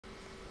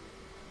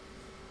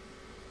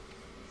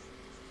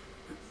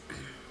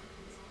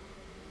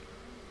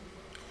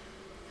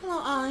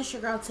it's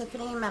your girl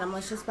Tiffany, Madam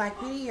Licious Black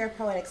Beauty, your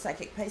poetic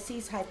psychic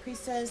Pisces High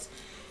Priestess,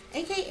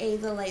 aka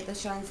the light that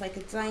shines like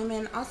a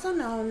diamond, also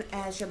known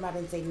as your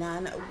modern day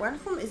nun, one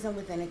of whom isn't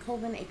within a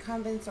coven, a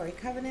convent, or a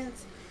covenant.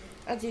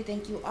 I do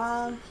thank you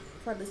all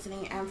for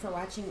listening and for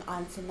watching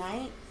on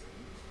tonight.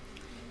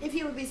 If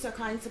you would be so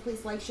kind to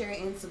please like, share,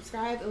 and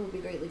subscribe, it would be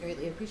greatly,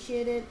 greatly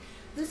appreciated.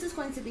 This is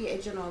going to be a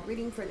general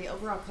reading for the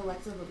overall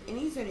collective of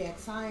any zodiac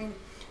sign.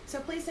 So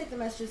please take the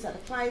messages that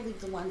apply,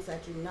 leave the ones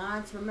that do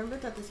not. Remember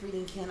that this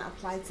reading can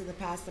apply to the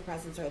past, the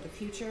present, or the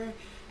future,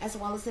 as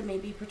well as it may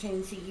be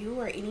pertaining to you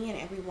or any and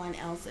everyone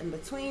else in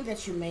between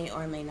that you may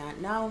or may not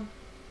know.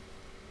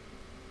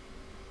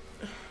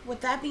 With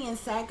that being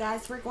said,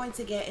 guys, we're going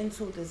to get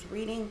into this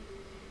reading.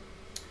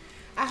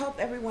 I hope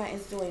everyone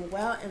is doing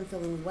well and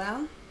feeling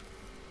well.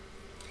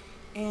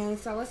 And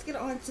so let's get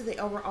on to the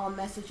overall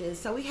messages.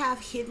 So we have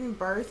hidden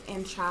birth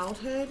and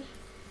childhood,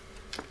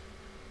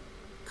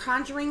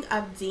 conjuring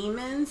up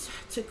demons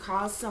to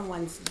cause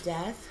someone's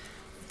death,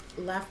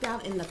 left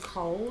out in the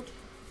cold,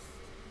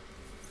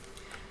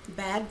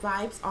 bad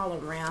vibes all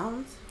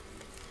around,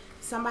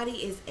 somebody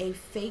is a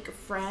fake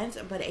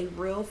friend but a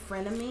real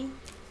frenemy,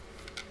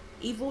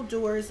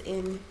 evildoers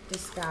in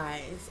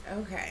disguise.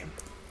 Okay.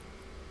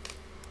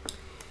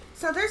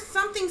 So there's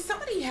something,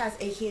 somebody has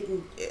a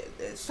hidden,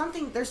 there's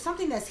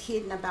something that's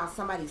hidden about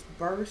somebody's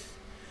birth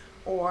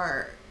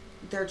or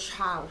their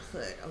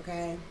childhood,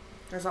 okay?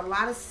 There's a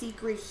lot of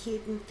secret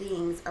hidden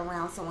things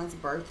around someone's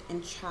birth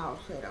and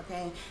childhood,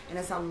 okay? And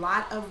it's a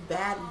lot of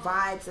bad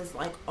vibes that's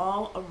like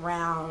all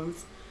around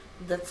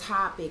the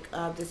topic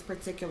of this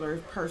particular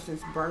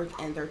person's birth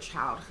and their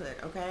childhood,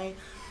 okay?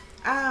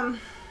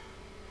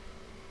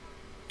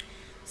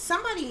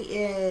 Somebody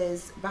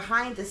is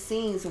behind the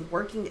scenes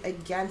working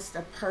against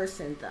a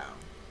person, though.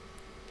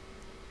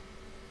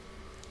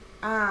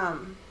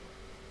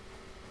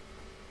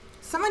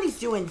 Somebody's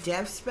doing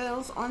death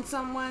spells on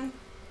someone,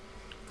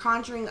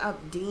 conjuring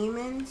up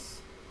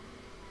demons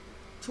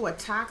to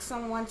attack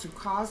someone to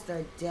cause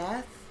their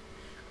death.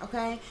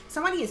 Okay,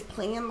 somebody is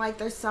playing like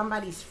they're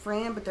somebody's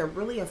friend, but they're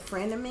really a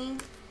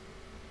frenemy.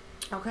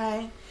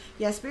 Okay,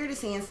 yeah, Spirit is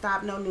saying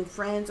stop, no new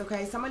friends.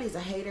 Okay, somebody's a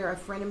hater, a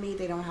frenemy.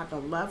 They don't have no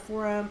love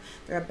for them.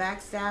 They're a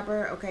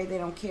backstabber. Okay, they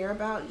don't care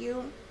about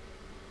you.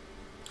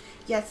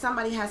 Yet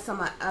somebody has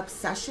some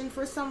obsession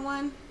for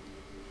someone.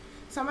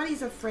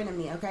 Somebody's a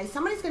frenemy. Okay,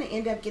 somebody's going to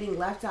end up getting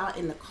left out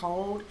in the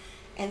cold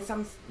in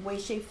some way,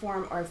 shape,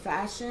 form, or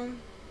fashion.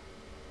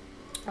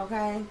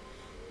 Okay,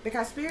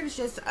 because Spirit is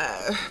just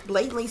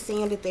blatantly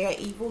saying that they're an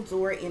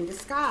evildoer in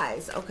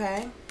disguise.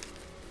 Okay.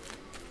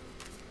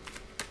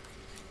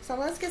 So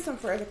let's get some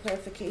further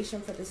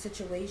clarification for the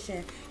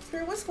situation.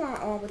 Spirit, what's going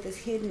on with this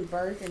hidden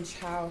birth and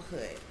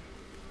childhood?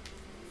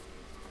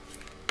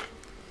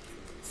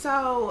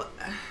 So,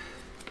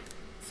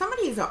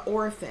 somebody is an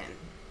orphan.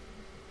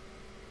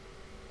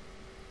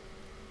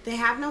 They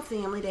have no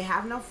family. They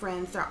have no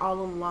friends. They're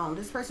all alone.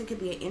 This person could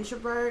be an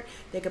introvert.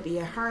 They could be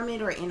a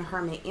hermit or in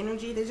hermit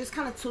energy. They just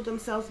kind of to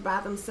themselves,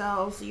 by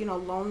themselves, you know,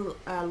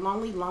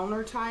 lonely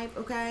loner type,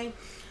 okay?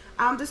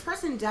 This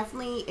person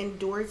definitely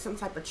endured some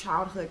type of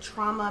childhood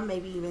trauma,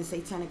 maybe even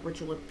satanic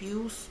ritual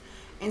abuse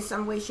in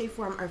some way, shape,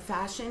 form, or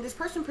fashion. This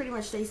person pretty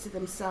much stays to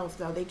themselves,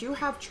 though. They do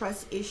have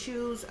trust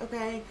issues,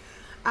 okay?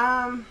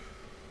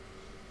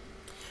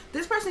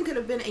 This person could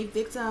have been a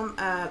victim.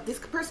 This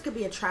person could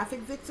be a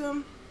traffic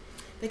victim.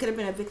 They could have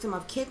been a victim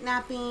of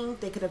kidnapping.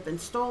 They could have been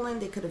stolen.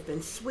 They could have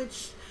been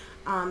switched.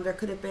 There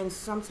could have been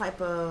some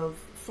type of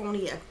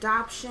phony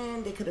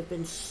adoption. They could have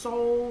been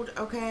sold,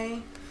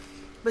 okay?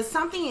 But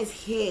something is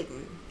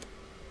hidden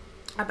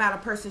about a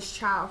person's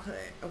childhood,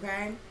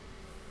 okay?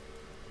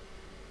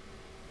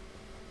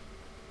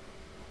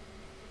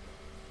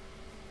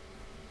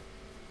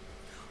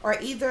 Or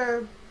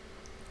either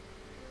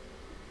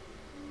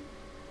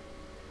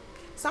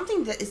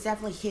something that is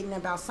definitely hidden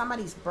about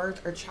somebody's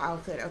birth or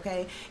childhood,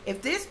 okay?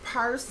 If this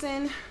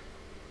person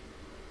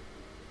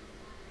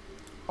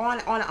on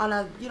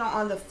a, you know,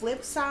 on the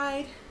flip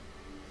side,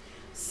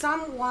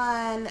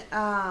 someone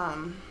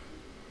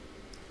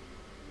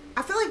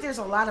I feel like there's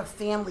a lot of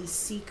family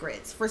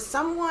secrets. For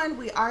someone,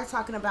 we are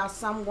talking about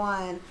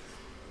someone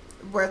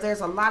where there's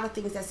a lot of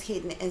things that's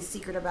hidden and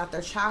secret about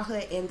their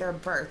childhood and their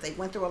birth. They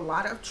went through a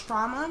lot of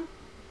trauma.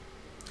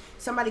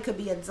 Somebody could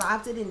be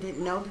adopted and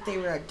didn't know that they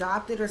were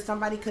adopted, or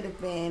somebody could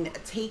have been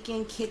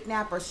taken,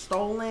 kidnapped, or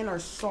stolen, or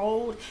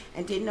sold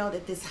and didn't know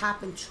that this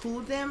happened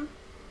to them.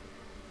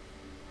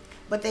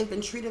 But they've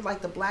been treated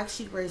like the black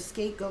sheep or a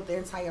scapegoat their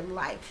entire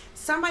life.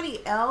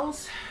 Somebody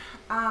else,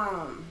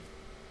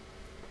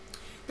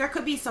 there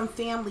could be some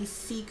family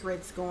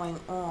secrets going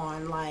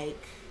on, like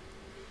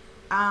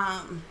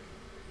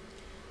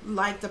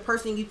the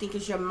person you think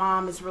is your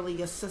mom is really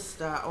your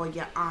sister or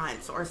your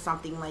aunt or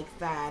something like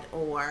that,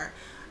 or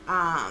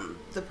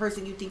the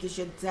person you think is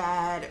your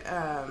dad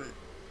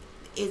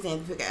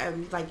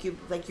isn't,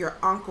 like your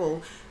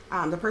uncle.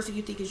 The person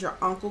you think is your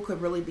uncle could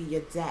really be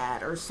your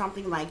dad or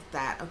something like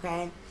that,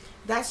 okay?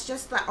 That's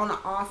just on an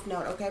off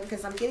note, okay?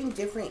 Because I'm getting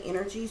different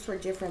energies for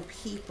different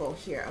people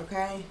here,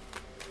 okay?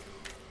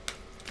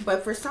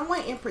 But for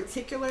someone in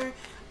particular,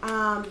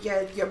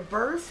 your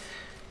birth,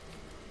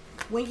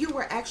 when you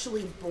were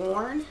actually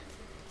born,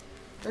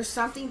 there's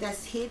something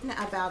that's hidden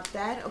about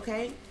that,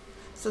 okay?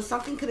 So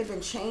something could have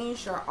been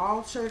changed or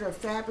altered or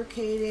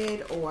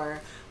fabricated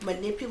or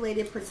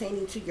manipulated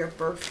pertaining to your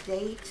birth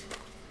date,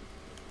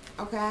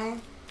 okay?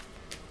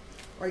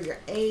 Or your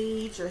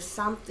age or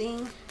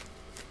something.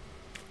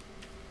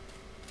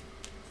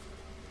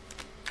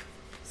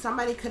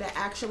 Somebody could have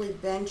actually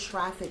been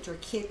trafficked or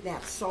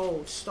kidnapped,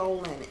 sold,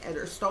 stolen,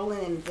 or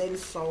stolen and then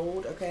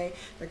sold, okay?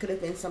 There could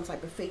have been some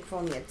type of fake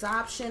phony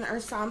adoption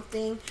or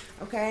something,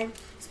 okay?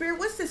 Spirit,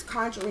 what's this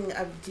conjuring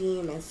of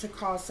demons to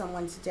cause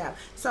someone's death?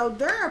 So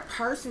there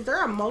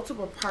are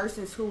multiple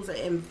persons who's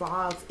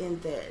involved in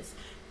this,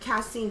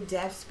 casting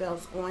death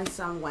spells on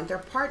someone. They're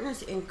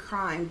partners in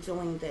crime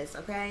doing this,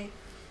 okay?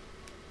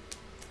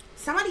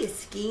 Somebody is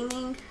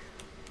scheming,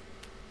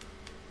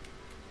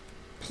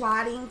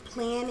 plotting,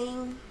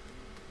 planning.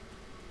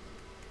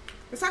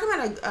 We're talking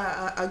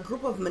about a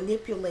group of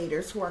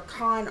manipulators who are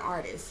con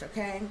artists,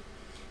 okay?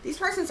 These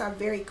persons are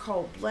very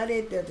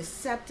cold-blooded. They're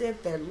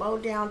deceptive. They're low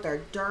down.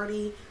 They're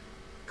dirty.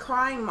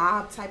 Crime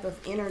mob type of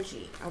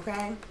energy,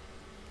 okay?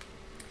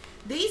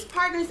 These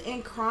partners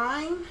in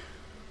crime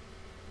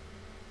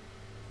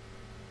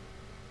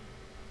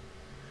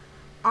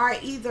are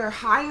either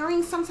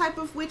hiring some type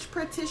of witch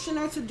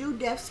practitioner to do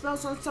death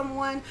spells on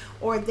someone,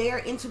 or they're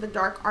into the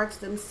dark arts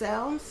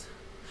themselves,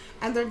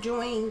 and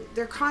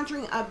they're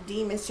conjuring up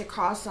demons to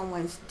cause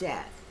someone's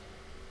death.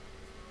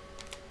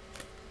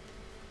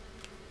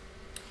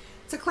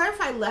 To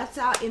clarify, left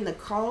out in the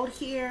code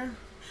here,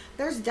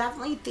 there's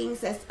definitely things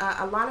that's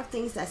a lot of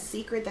things that's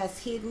secret,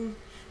 that's hidden,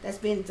 that's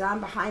been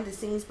done behind the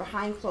scenes,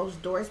 behind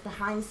closed doors,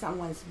 behind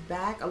someone's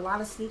back. A lot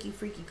of sneaky,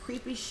 freaky,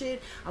 creepy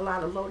shit. A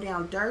lot of low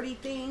down, dirty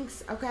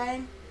things,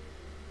 okay?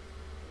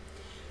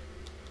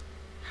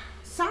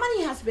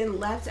 Somebody has been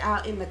left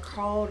out in the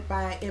cold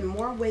in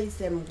more ways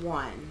than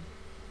one.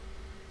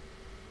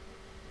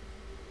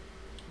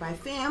 By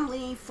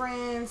family,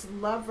 friends,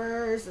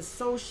 lovers,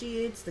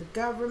 associates, the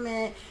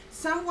government.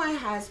 Someone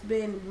has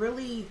been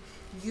really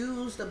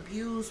used,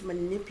 abused,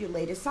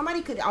 manipulated.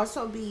 Somebody could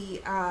also be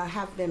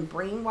have been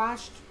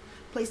brainwashed,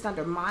 placed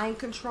under mind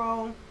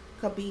control,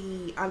 could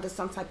be under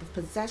some type of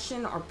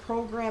possession or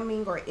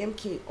programming or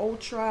MK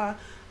Ultra.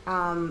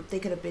 They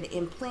could have been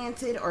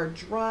implanted or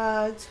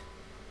drugged.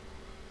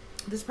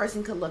 This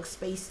person could look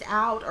spaced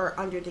out or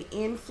under the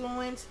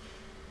influence,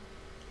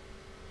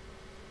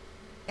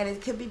 and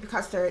it could be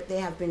because they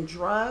have been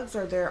drugs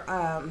or they're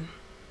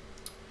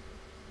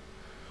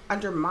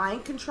under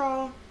mind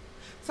control.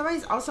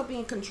 Somebody's also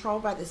being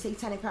controlled by the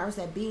satanic powers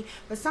that be,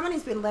 but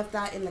somebody's been left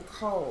out in the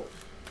cold,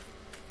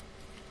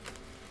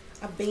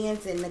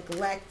 abandoned,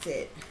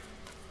 neglected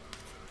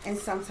in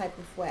some type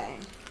of way.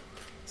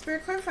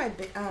 Spirit, clarify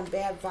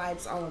bad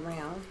vibes all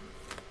around.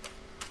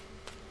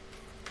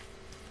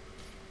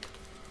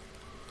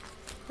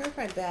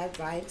 Clarify bad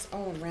vibes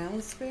all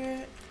around,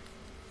 Spirit.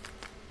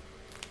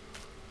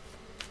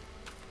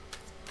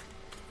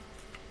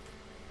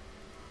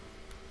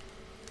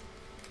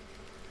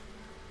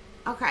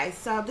 Okay,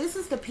 so this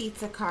is the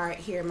pizza card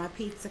here, my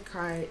pizza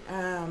card.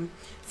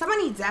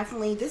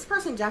 This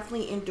person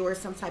definitely endured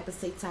some type of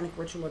satanic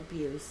ritual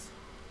abuse.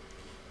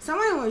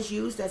 Someone was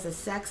used as a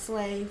sex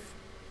slave.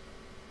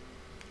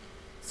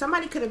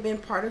 Somebody could have been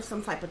part of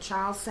some type of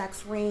child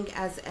sex ring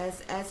as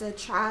a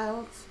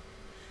child.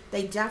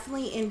 They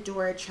definitely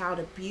endured child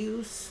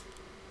abuse,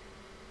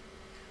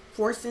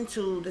 forced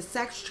into the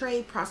sex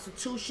trade,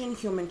 prostitution,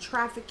 human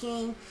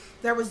trafficking.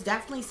 There was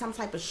definitely some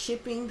type of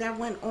shipping that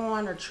went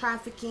on, or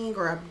trafficking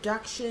or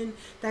abduction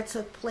that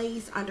took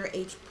place,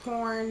 underage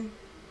porn,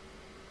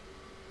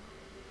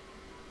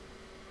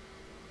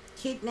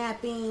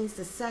 kidnappings,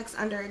 the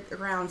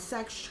underground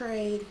sex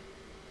trade,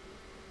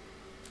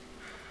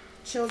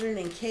 children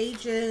in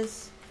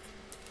cages.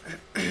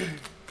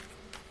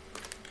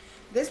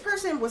 This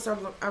person was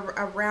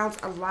around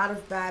a lot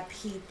of bad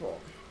people.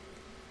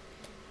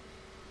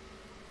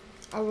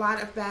 A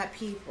lot of bad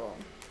people.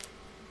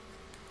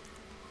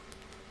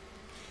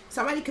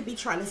 Somebody could be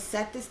trying to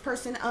set this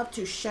person up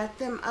to shut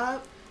them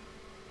up.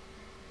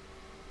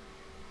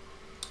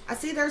 I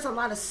see there's a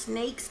lot of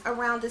snakes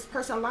around this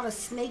person. A lot of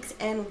snakes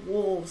and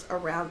wolves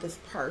around this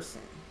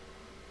person.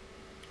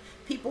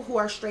 People who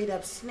are straight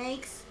up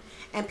snakes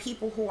and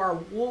people who are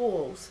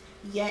wolves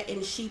yet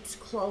in sheep's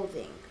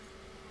clothing.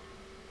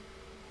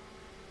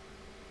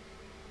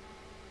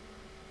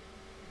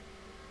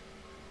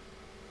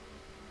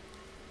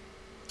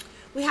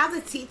 We have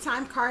the tea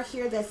time card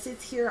here that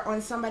sits here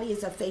on somebody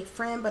is a fake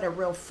friend but a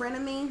real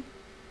frenemy.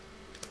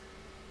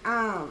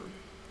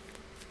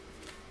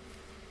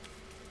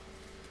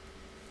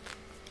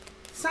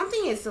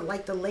 Something is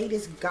like the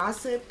latest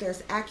gossip.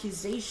 There's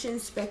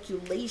accusations,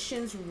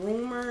 speculations,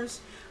 rumors,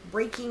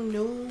 breaking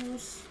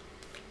news,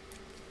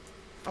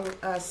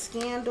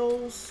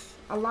 scandals,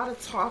 a lot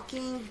of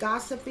talking,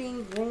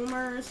 gossiping,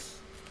 rumors,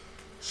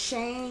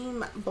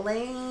 shame,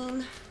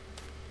 blame.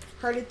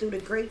 Heard it through the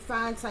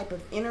grapevine type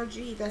of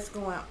energy that's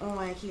going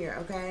on here,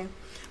 okay?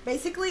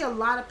 Basically, a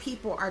lot of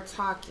people are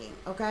talking,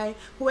 okay?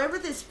 Whoever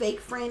this fake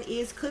friend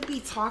is could be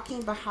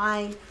talking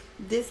behind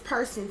this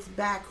person's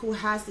back who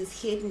has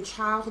this hidden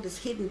childhood, this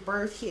hidden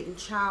birth, hidden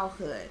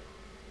childhood.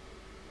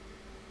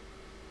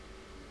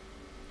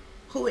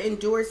 Who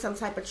endured some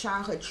type of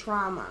childhood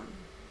trauma.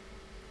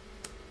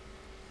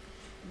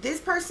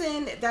 This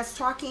person that's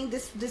talking,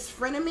 this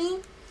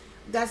frenemy,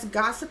 that's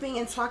gossiping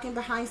and talking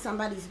behind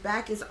somebody's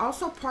back is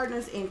also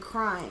partners in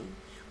crime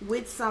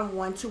with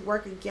someone to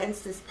work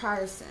against this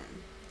person.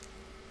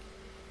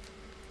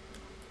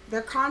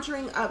 They're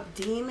conjuring up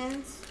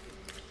demons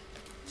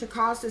to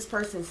cause this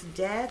person's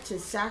death, to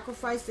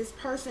sacrifice this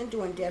person,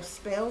 doing death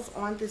spells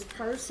on this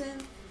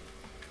person.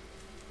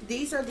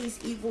 These are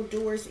these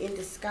evildoers in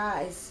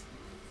disguise.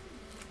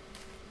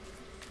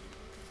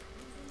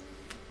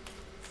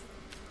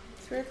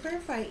 Spirit,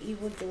 clarify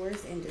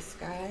evildoers in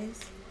disguise.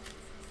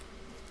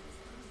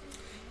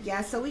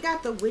 Yeah, so we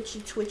got the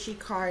witchy twitchy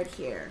card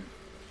here.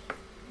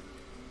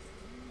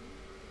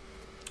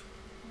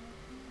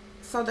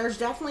 So there's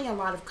definitely a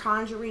lot of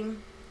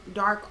conjuring,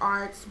 dark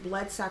arts,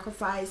 blood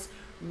sacrifice,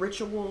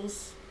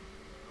 rituals,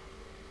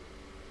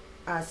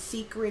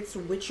 secrets,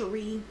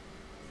 witchery.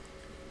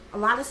 A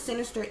lot of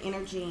sinister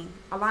energy.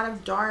 A lot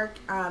of dark,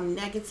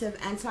 negative,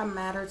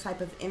 antimatter type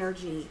of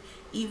energy.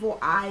 Evil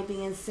eye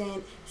being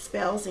sent.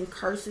 Spells and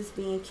curses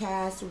being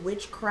cast.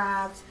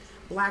 Witchcraft,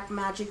 black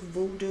magic,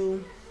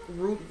 voodoo,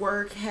 root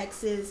work,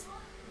 hexes.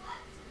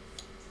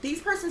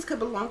 These persons could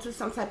belong to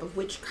some type of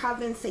witch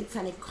coven,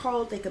 satanic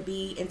cult. They could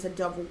be into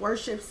devil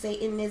worship,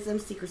 Satanism,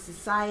 secret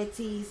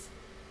societies.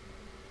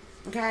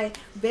 Okay,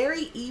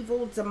 very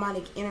evil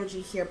demonic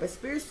energy here. But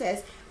Spirit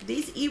says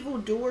these evil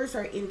doers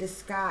are in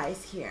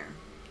disguise here.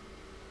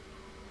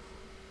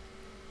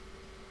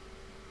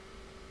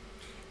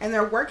 And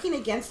they're working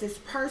against this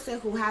person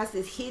who has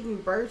this hidden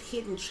birth,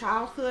 hidden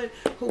childhood,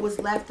 who was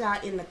left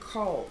out in the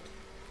cold.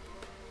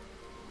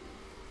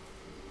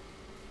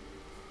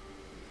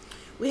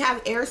 We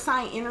have air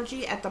sign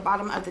energy at the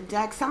bottom of the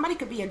deck. Somebody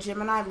could be a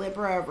Gemini,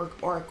 Libra,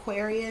 or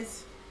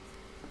Aquarius.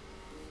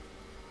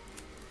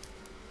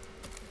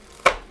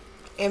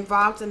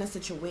 Involved in a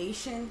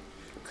situation,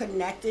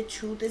 connected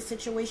to this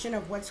situation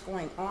of what's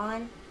going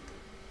on.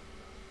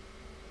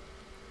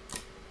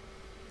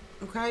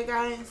 Okay,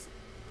 guys?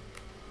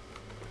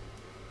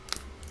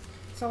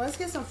 So let's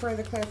get some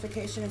further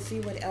clarification and see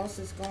what else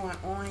is going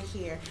on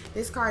here.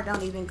 This card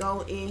don't even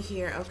go in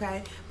here,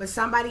 okay? But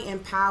somebody in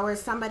power,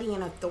 somebody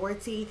in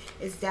authority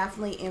is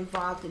definitely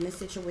involved in this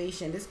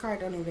situation. This card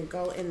don't even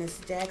go in this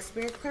deck.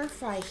 Spirit,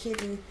 clarify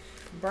hidden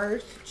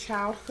birth,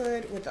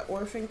 childhood with the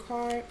orphan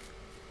card.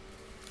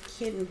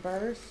 Hidden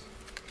birth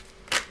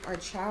or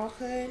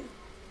childhood.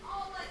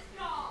 Oh, let's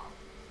go.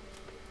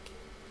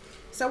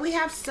 So we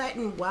have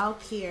sudden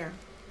wealth here.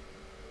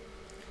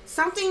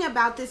 Something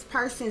about this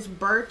person's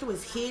birth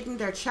was hidden.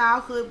 Their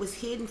childhood was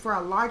hidden for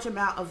a large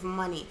amount of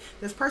money.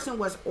 This person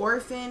was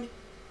orphaned,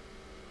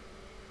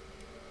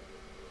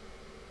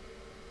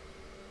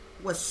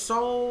 was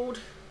sold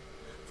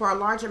for a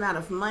large amount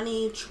of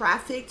money,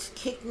 trafficked,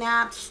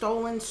 kidnapped,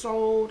 stolen,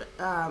 sold,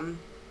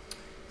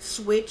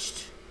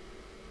 switched.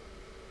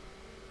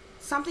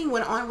 Something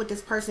went on with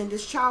this person.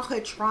 This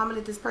childhood trauma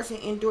that this person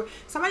endured.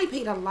 Somebody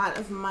paid a lot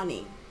of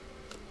money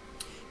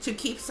to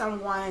keep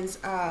someone's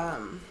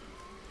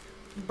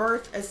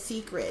birth a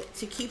secret,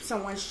 to keep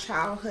someone's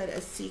childhood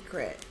a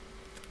secret.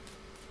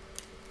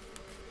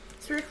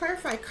 Spirit,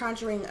 clarify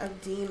conjuring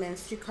of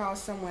demons to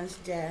cause someone's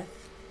death.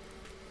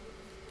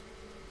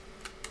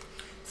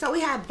 So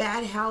we have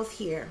bad health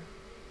here.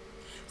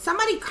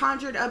 Somebody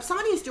conjured up,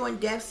 somebody is doing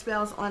death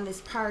spells on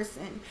this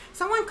person.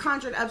 Someone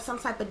conjured up some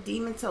type of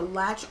demon to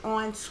latch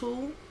on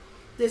to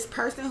this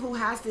person who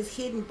has this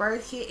hidden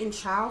birth, hidden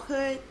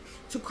childhood,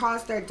 to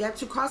cause their death,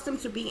 to cause them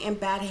to be in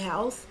bad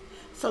health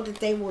so that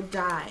they will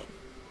die.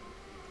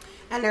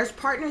 And there's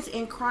partners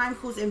in crime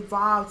who's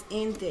involved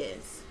in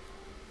this,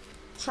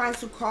 trying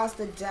to cause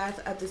the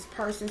death of this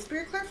person.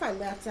 Spirit, clarify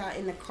left out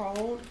in the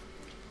cold.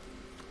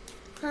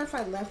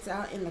 Clarify left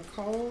out in the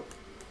cold.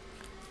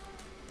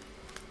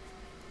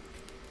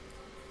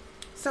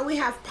 So we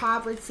have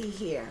poverty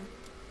here.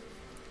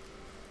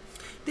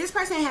 This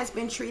person has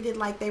been treated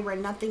like they were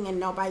nothing and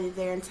nobody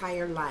their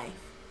entire life.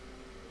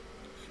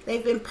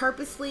 They've been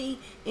purposely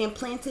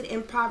implanted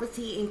in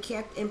poverty and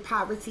kept in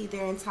poverty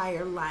their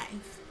entire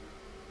life.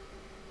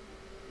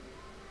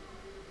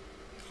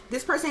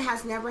 This person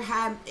has never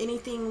had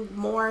anything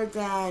more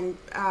than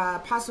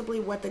possibly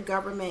what the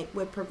government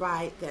would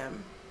provide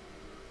them.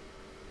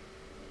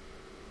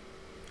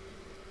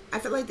 I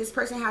feel like this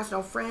person has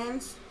no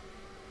friends,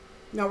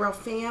 no real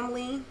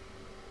family,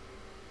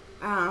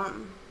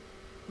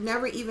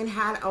 never even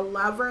had a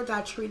lover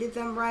that treated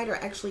them right or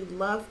actually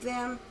loved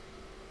them.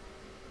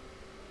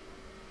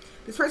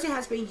 This person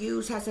has been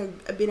used, has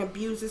been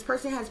abused. This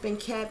person has been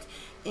kept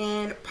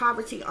in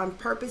poverty on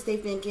purpose.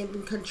 They've been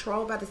given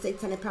control by the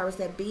satanic powers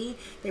that be.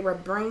 They were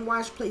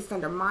brainwashed, placed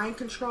under mind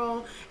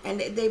control. And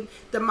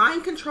the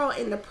mind control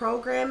and the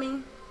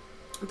programming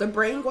The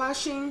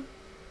brainwashing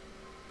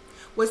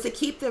was to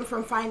keep them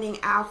from finding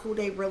out who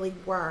they really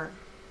were,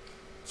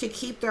 to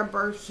keep their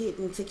birth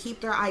hidden, to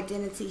keep their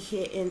identity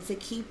hidden, to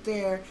keep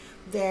their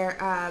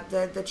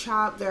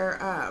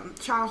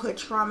childhood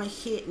trauma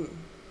hidden,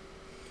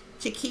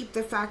 to keep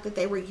the fact that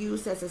they were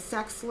used as a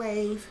sex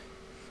slave,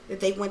 that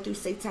they went through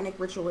satanic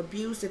ritual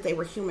abuse, that they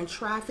were human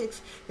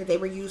trafficked, that they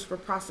were used for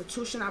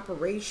prostitution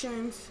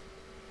operations,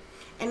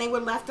 and they were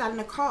left out in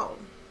the cold.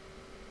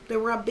 They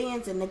were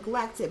abandoned,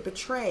 neglected,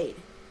 betrayed.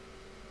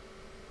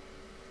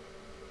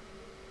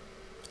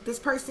 This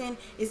person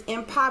is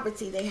in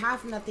poverty. They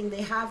have nothing.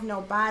 They have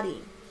no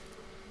body.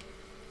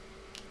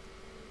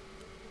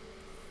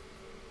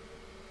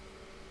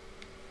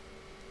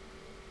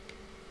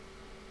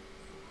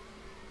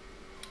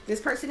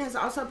 This person has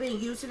also been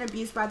used and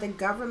abused by the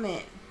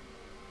government.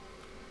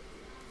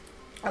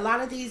 A lot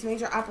of these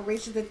major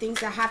operations, the things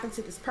that happened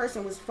to this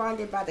person, was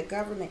funded by the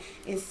government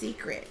in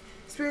secret.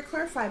 Spirit,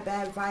 clarify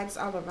bad vibes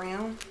all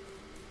around.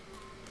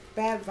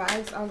 Bad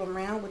vibes all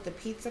around with the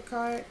pizza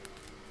card.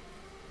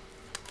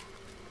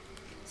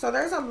 So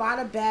there's a lot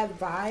of bad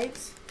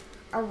vibes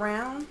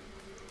around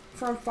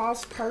from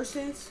false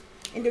persons,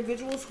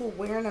 individuals who are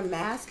wearing a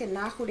mask and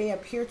not who they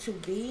appear to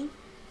be.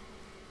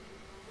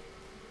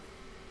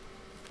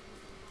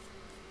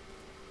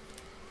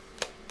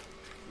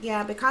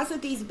 Yeah, because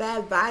of these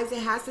bad vibes,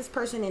 it has this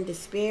person in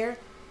despair.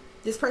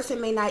 This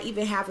person may not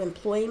even have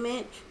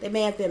employment. They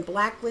may have been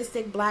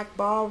blacklisted,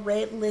 blackballed,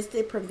 red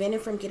listed, prevented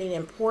from getting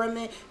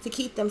employment to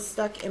keep them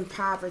stuck in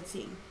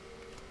poverty.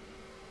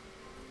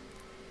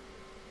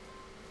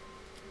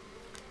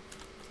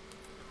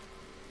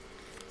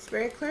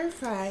 Spirit,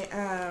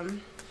 clarify.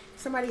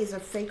 Somebody is a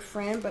fake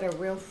friend, but a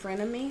real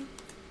frenemy.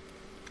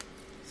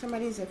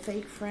 Somebody is a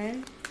fake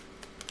friend,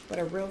 but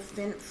a real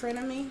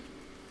frenemy.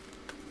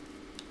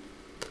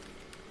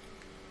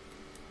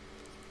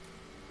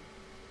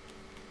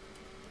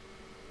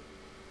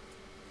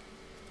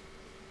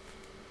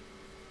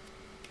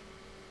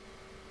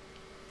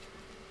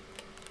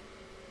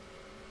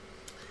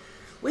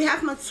 We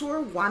have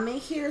mature woman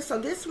here. So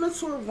this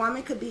mature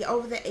woman could be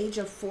over the age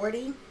of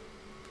 40.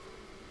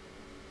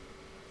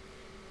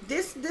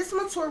 This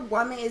mature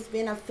woman is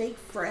being a fake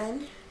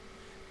friend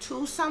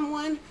to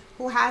someone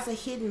who has a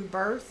hidden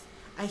birth,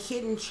 a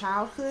hidden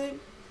childhood.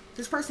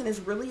 This person is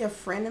really a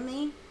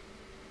frenemy.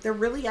 They're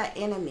really an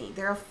enemy.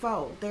 They're a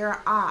foe. They're an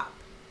op.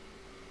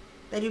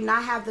 They do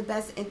not have the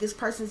best, this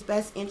person's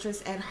best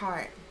interest at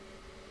heart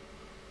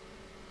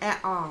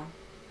at all.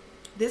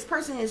 This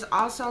person is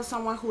also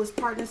someone who is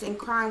partners in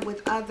crime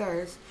with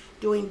others,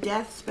 doing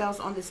death spells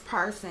on this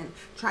person,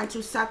 trying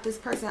to set this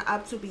person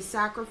up to be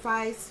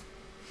sacrificed,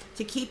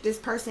 to keep this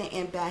person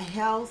in bad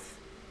health,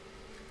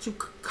 to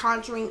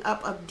conjuring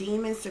up of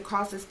demons to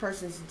cause this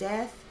person's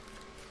death.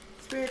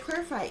 Spirit,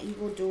 clarify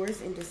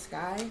evildoers in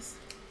disguise.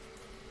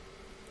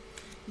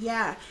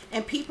 Yeah,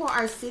 and people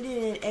are sitting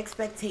in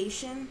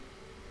expectation,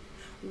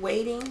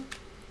 waiting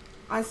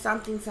on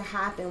something to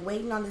happen,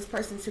 waiting on this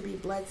person to be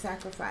blood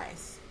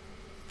sacrificed.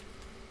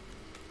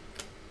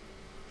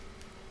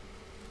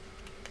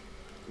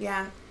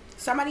 Yeah,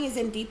 somebody is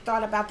in deep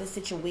thought about the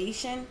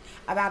situation,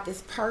 about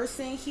this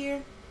person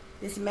here,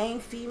 this main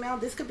female.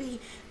 This could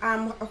be,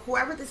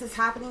 whoever this is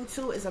happening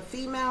to is a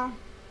female.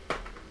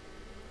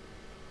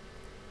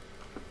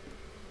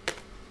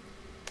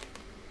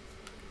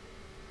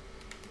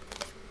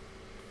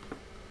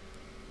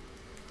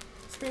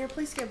 Spirit,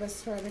 please give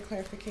us further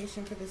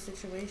clarification for this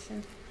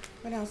situation.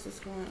 What else is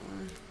going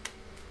on?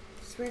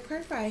 Spirit,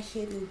 clarify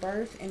hidden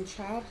birth and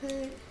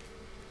childhood.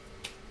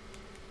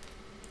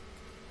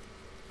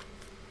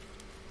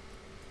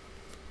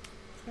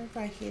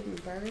 Clarify hidden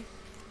birth.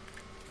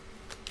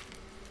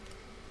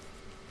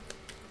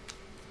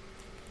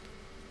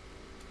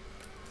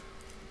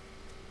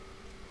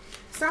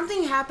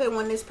 Something happened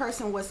when this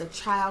person was a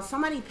child.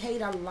 Somebody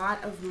paid a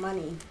lot of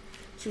money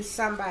to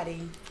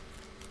somebody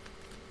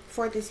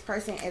for this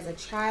person as a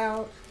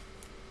child.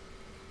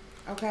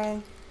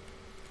 Okay?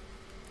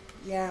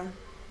 Yeah.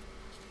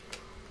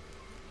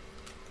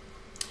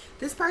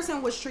 This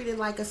person was treated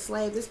like a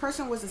slave. This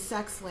person was a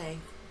sex slave.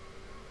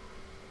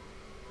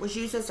 Was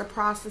used as a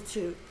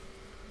prostitute.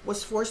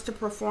 Was forced to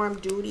perform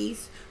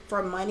duties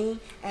for money.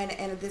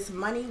 And this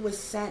money was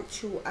sent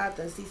to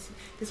others.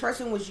 This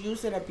person was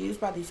used and abused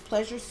by these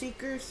pleasure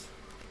seekers.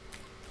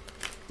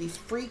 These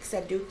freaks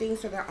that do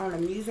things for their own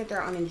amusement,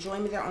 their own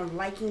enjoyment, their own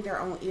liking, their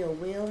own ill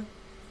will.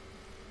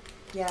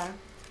 Yeah.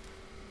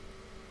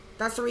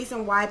 That's the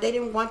reason why they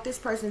didn't want this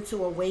person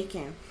to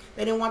awaken.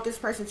 They didn't want this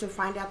person to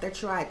find out their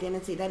true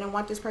identity. They didn't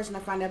want this person to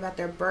find out about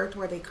their birth,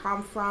 where they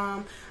come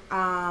from,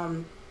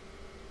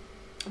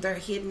 their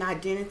hidden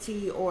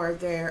identity, or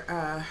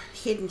their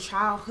hidden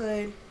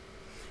childhood.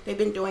 They've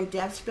been doing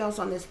death spells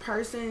on this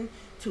person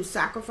to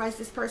sacrifice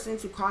this person,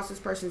 to cause this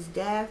person's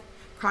death,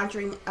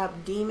 conjuring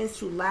up demons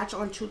to latch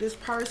onto this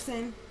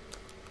person.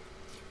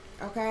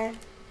 Okay?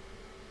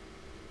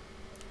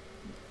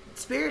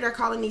 Spirit are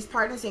calling these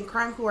partners in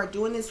crime who are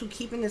doing this, who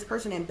keeping this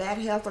person in bad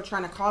health or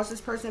trying to cause this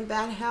person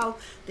bad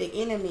health,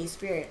 the enemy,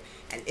 Spirit.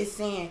 And it's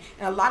saying,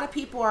 and a lot of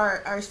people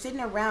are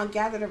sitting around,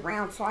 gathered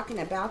around, talking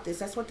about this.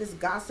 That's what this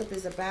gossip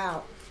is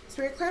about.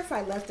 Spirit,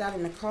 clarify left out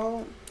in the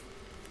cold.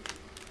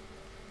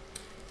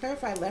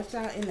 Clarify left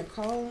out in the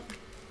cold.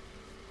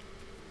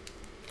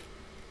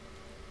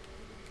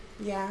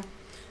 Yeah.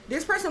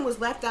 This person was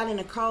left out in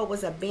the cold,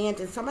 was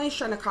abandoned. Somebody's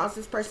trying to cause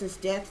this person's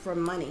death for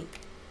money.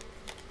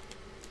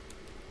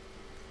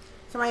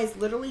 Somebody's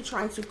literally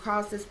trying to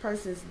cause this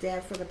person's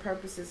death for the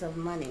purposes of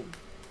money.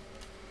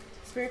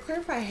 Spirit,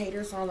 clarify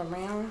haters all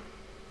around.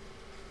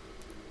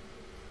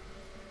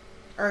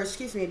 Or,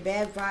 excuse me,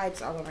 bad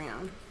vibes all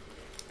around.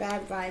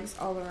 Bad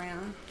vibes all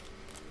around.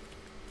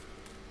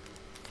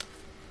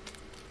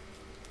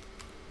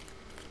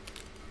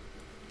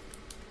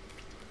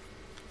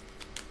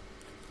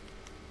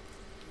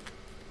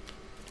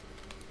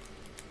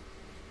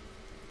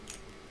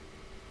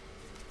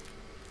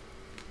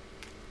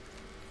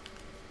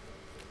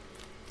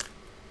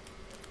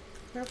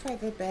 Clarify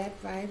the bad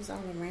vibes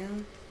all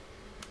around.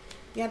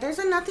 Yeah, there's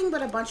nothing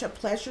but a bunch of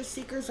pleasure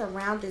seekers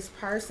around this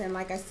person.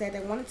 Like I said, they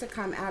wanted to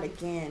come out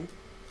again.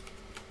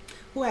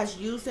 Who has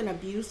used and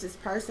abused this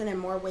person in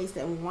more ways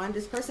than one.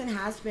 This person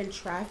has been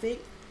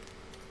trafficked.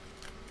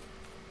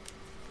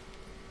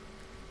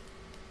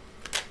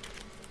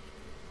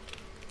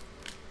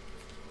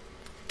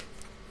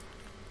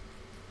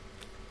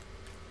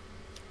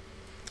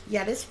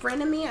 Yeah, this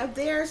frenemy of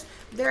theirs,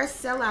 they're a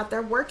sellout.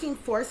 They're working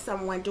for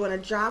someone, doing a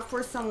job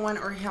for someone,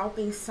 or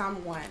helping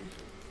someone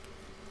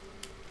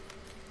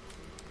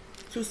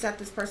to set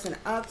this person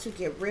up, to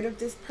get rid of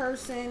this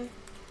person.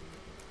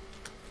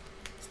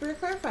 Spirit,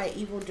 clarify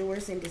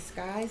evildoers in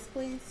disguise,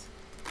 please.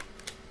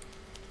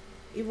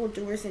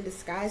 Evildoers in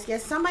disguise.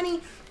 Yes, somebody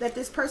that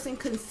this person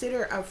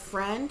consider a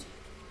friend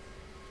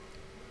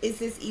is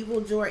this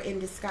evildoer in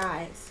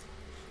disguise,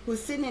 who's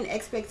sitting in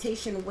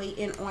expectation,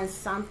 waiting on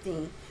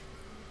something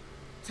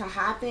to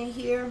happen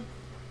here.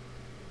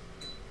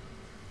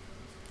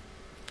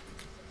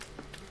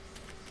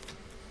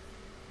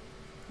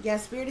 Yeah,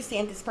 Spirit is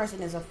saying this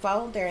person is a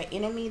foe. They're an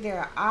enemy.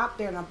 They're an op.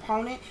 They're an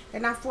opponent. They're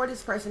not for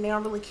this person. They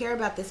don't really care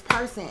about this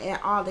person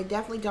at all. They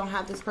definitely don't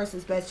have this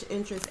person's best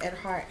interest at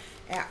heart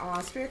at all.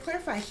 Spirit,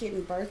 clarify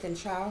hidden birth and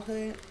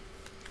childhood.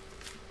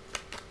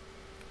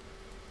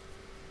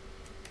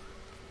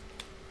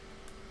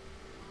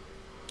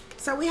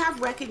 So we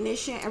have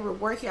recognition and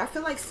reward here. I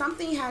feel like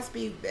something has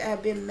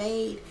been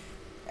made,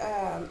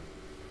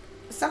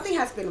 something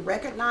has been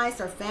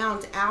recognized or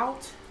found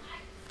out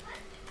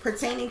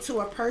pertaining to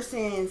a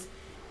person's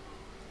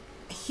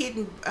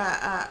hidden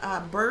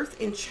birth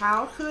and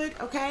childhood,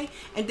 okay?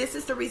 And this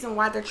is the reason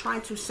why they're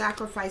trying to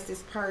sacrifice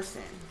this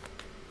person.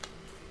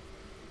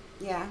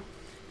 Yeah.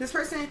 This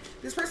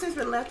person's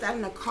been left out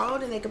in the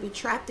cold, and they could be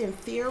trapped in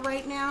fear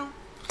right now.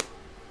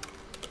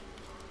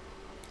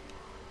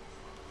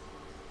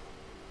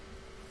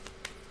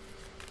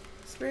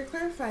 Spirit,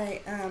 clarify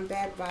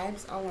bad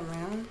vibes all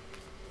around.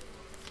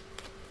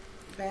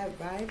 Bad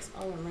vibes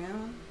all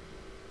around.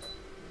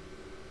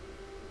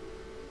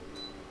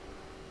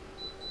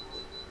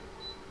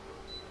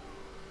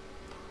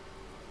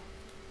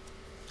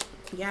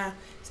 Yeah,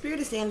 Spirit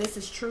is saying this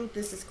is truth.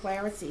 This is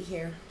clarity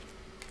here.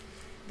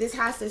 This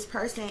has this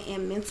person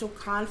in mental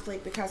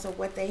conflict because of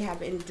what they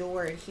have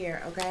endured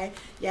here, okay?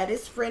 Yeah,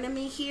 this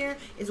frenemy here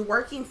is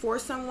working for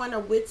someone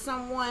or with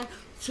someone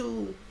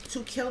to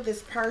kill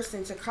this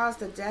person, to cause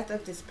the death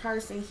of this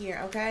person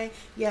here, okay?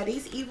 Yeah,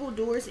 these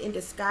evildoers in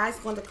disguise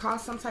going to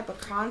cause some type of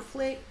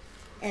conflict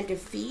and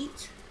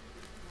defeat.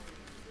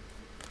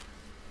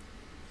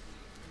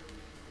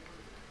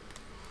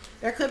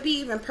 There could be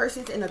even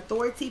persons in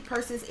authority,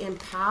 persons in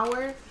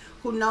power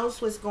who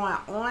knows what's going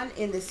on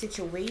in the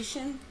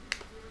situation.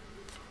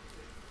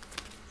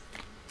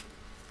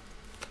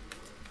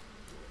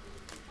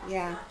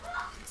 Yeah.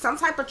 Some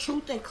type of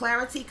truth and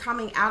clarity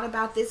coming out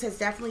about this has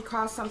definitely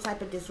caused some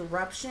type of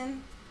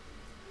disruption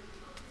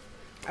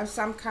of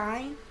some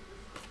kind.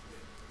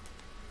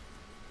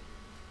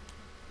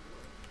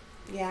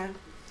 Yeah.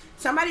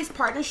 Somebody's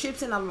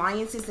partnerships and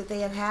alliances that they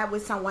have had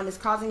with someone is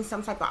causing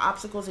some type of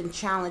obstacles and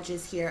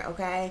challenges here,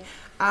 okay?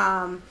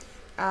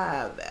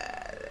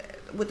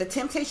 With the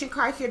temptation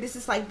card here, this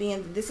is like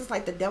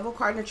the devil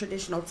card in a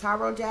traditional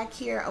tarot deck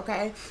here,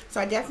 okay?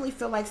 So I definitely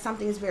feel like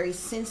something is very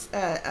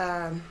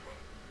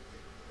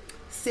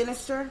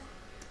sinister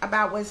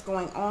about what's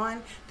going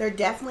on. There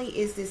definitely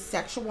is this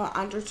sexual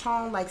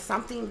undertone, like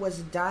something was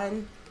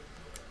done.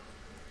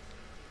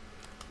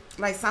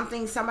 Like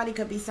somebody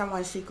could be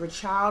someone's secret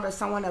child or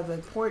someone of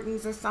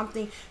importance or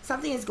something.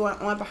 Something is going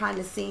on behind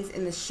the scenes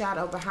in the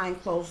shadow,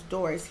 behind closed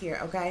doors here,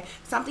 okay?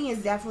 Something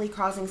is definitely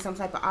causing some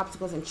type of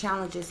obstacles and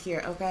challenges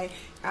here, okay?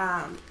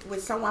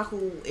 With someone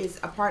who is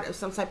a part of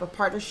some type of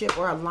partnership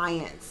or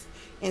alliance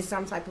in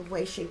some type of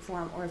way, shape,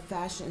 form, or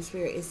fashion,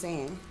 Spirit is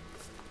saying.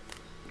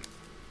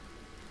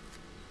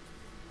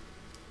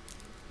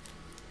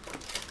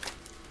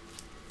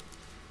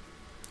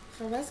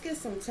 So let's get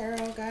some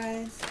tarot,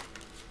 guys.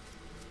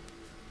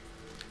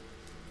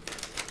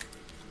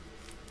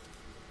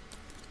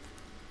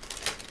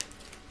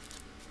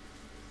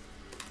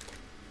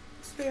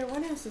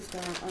 else is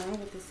going on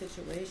with this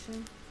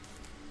situation?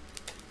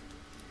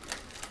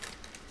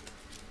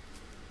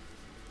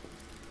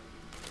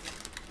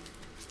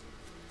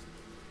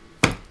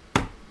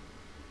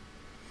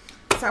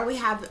 So we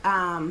have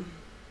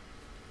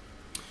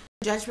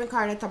Judgment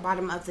card at the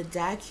bottom of the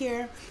deck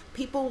here.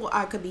 People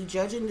could be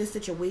judging this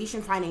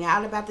situation, finding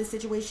out about this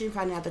situation,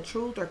 finding out the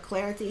truth, or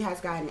clarity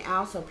has gotten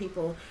out. So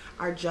people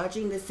are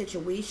judging this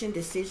situation.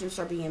 Decisions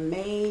are being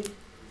made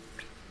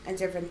and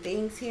different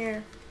things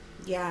here.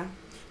 Yeah.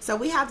 So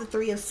we have the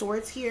Three of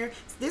Swords here.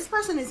 This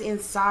person is in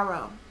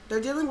sorrow. They're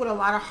dealing with a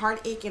lot of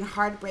heartache and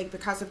heartbreak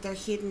because of their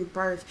hidden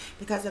birth,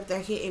 because of their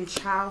hidden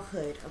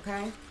childhood,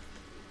 okay?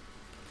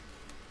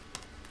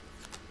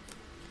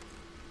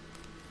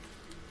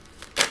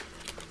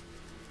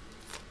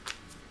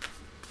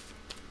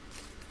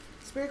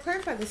 Spirit,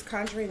 clarify this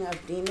conjuring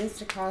of demons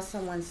to cause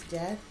someone's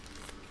death.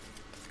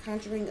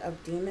 Conjuring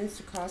of demons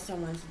to cause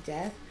someone's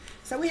death.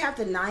 So we have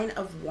the Nine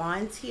of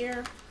Wands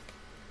here.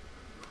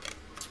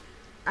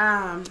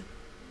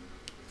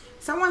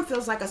 Someone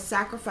feels like a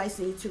sacrifice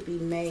needs to be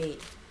made,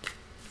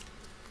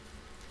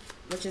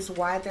 which is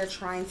why they're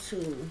trying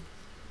to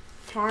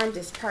harm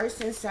this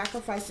person,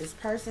 sacrifice this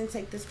person,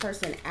 take this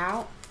person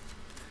out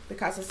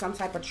because of some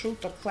type of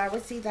truth or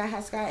clarity that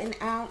has gotten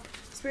out.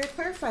 Spirit,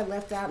 clarify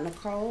left out in the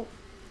cold.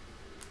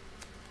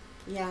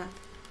 Yeah.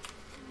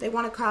 They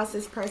want to cause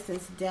this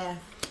person's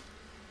death.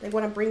 They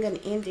want to bring an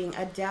ending,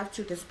 a death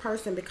to this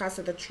person because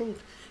of the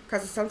truth,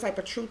 because of some type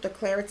of truth or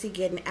clarity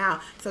getting out.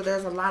 So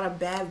there's a lot of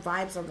bad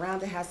vibes around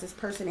that has this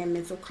person in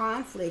mental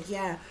conflict.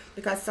 Yeah,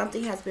 because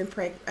something has been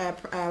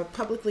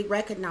publicly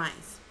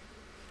recognized,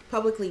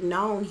 publicly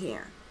known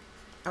here.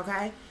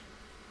 Okay?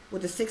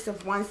 With the Six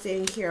of Wands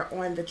sitting here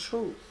on the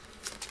truth.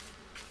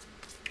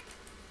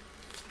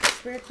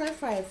 Spirit,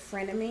 clarify a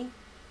frenemy.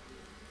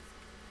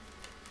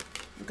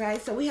 Okay,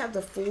 so we have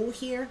the Fool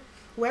here.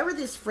 Whoever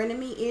this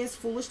frenemy is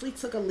foolishly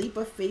took a leap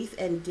of faith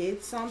and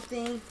did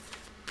something.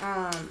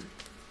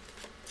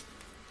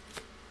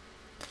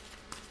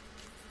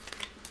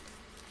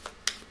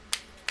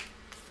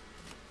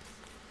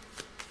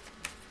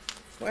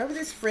 Whoever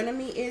this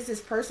frenemy is, this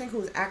person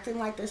who's acting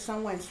like they're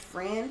someone's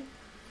friend,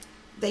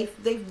 they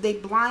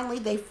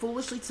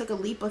foolishly took a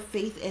leap of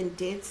faith and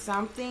did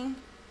something.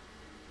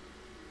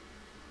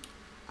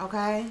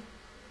 Okay?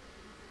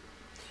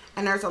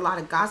 And there's a lot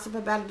of gossip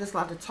about it. There's a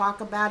lot of talk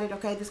about it,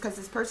 okay? Just because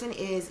this person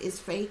is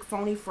fake,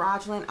 phony,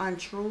 fraudulent,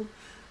 untrue,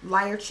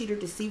 liar, cheater,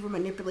 deceiver,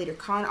 manipulator,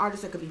 con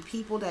artist. There could be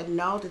people that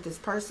know that this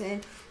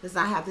person does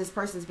not have this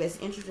person's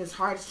best interest at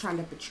heart, is trying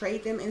to betray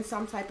them in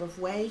some type of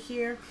way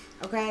here,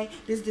 okay?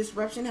 This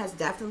disruption has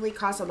definitely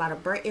caused a lot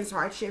of burdens,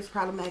 hardships,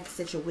 problematic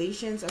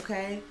situations,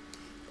 okay?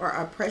 Or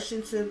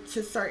oppression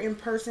to certain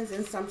persons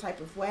in some type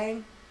of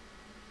way.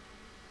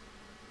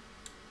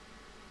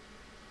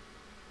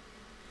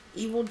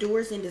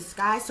 Evildoers in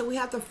disguise. So we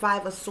have the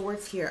Five of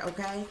Swords here,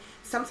 okay?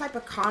 Some type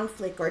of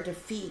conflict or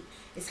defeat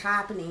is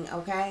happening,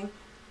 okay?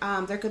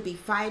 There could be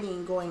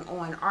fighting going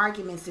on,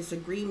 arguments,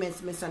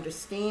 disagreements,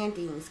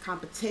 misunderstandings,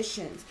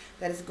 competitions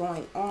that is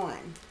going on,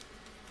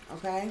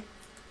 okay?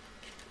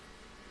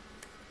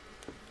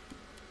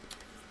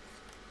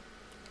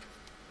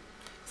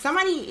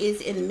 Somebody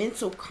is in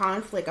mental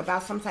conflict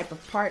about some type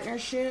of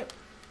partnership.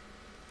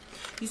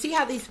 You see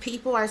how these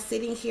people are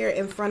sitting here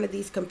in front of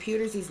these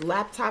computers, these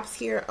laptops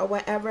here or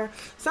whatever.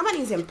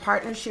 Somebody's in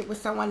partnership with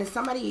someone. Is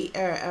somebody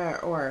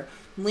or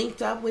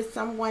linked up with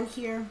someone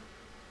here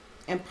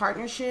in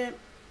partnership?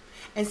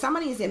 And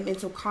somebody is in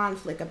mental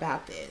conflict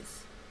about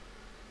this.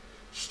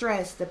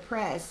 Stressed,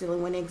 depressed,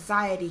 dealing with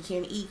anxiety,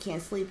 can't eat,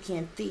 can't sleep,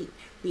 can't think.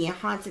 Being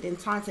haunted and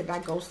taunted by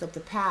ghosts of the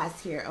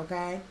past here,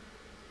 okay?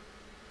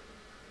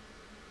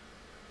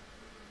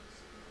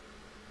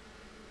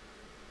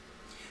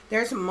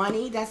 There's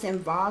money that's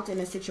involved in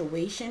a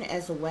situation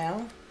as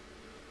well.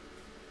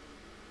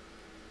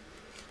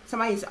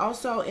 Somebody's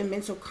also in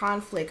mental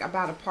conflict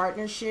about a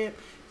partnership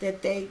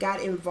that they got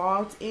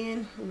involved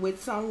in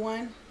with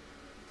someone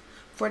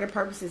for the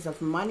purposes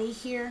of money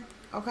here,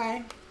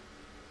 okay?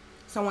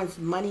 Someone's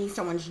money,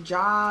 someone's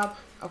job,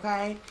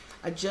 okay?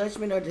 A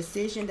judgment or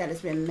decision that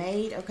has been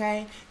made,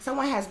 okay?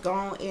 Someone has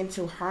gone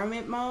into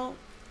hermit mode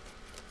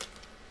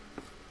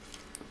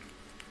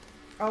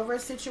over a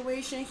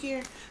situation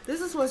here. This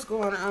is what's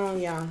going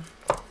on, y'all.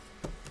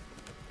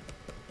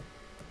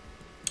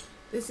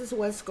 This is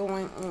what's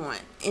going on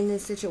in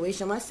this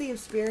situation. Let's see if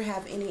Spirit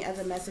have any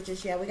other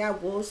messages. Yeah, we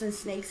got wolves and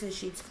snakes in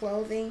sheep's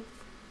clothing.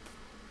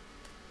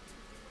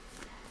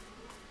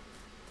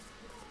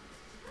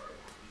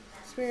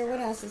 Spirit, what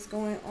else is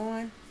going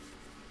on?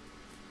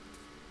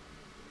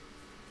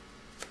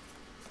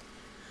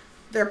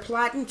 They're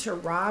plotting to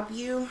rob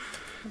you,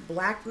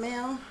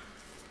 blackmail.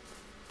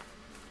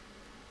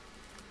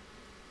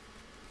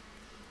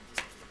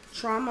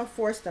 Trauma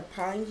forced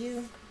upon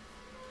you.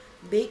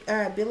 Billy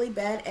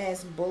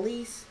badass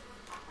bullies.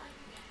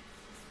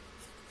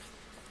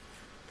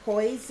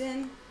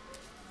 Poison.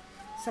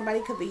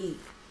 Somebody could be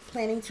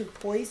planning to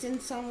poison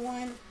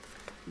someone.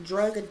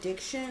 Drug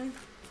addiction.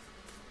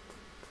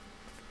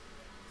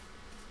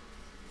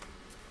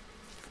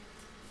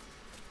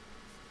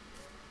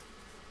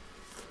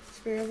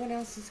 Spirit, what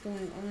else is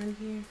going on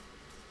here?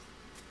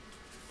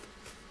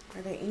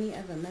 Are there any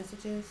other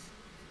messages?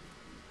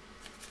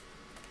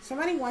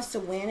 Somebody wants to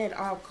win at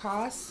all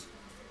costs.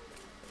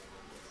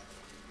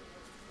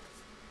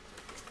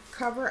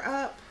 Cover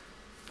up.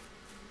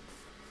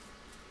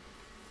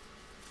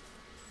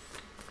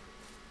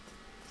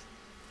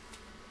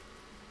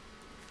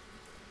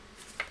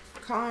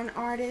 Con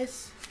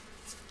artists.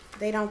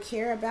 They don't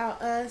care about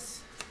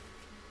us.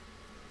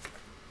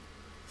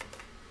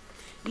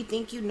 You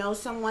think you know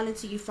someone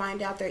until you find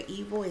out their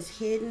evil is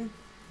hidden.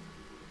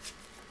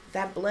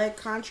 That blood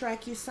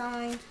contract you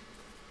signed.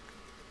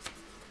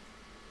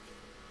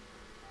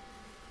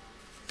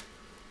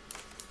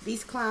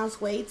 These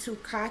clowns way too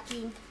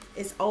cocky.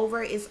 It's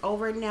over. It's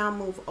over now.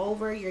 Move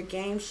over. Your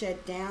game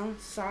shut down.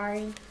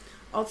 Sorry.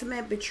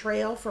 Ultimate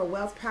betrayal for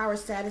wealth, power,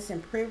 status,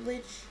 and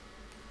privilege.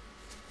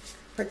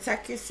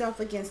 Protect yourself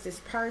against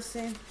this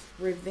person.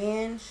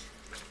 Revenge.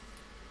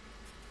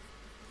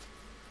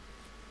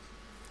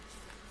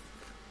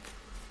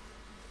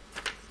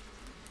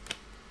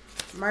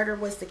 Murder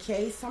was the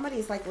case.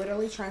 Somebody's like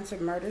literally trying to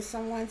murder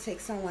someone, take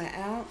someone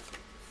out.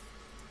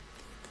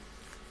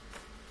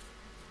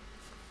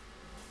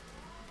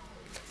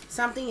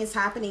 Something is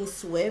happening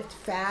swift,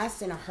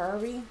 fast, in a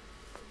hurry.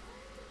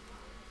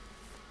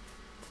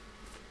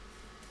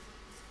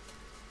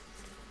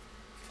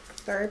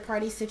 Third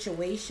party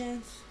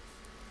situations.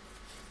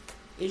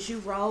 Is you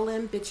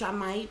rolling? Bitch, I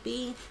might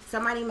be.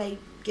 Somebody may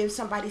give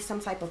somebody some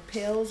type of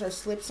pills or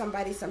slip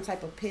somebody some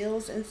type of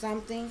pills in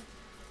something.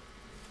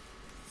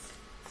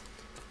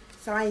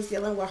 Somebody's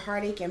dealing with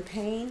heartache and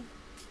pain.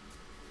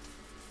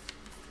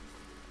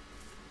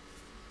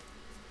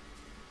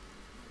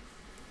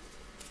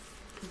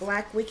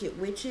 Black wicked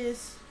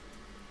witches.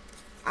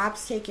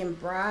 Ops taking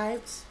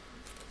bribes.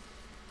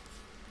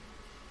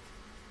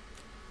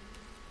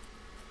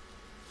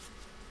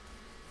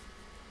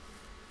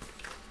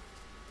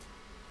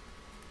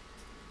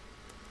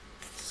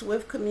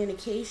 Swift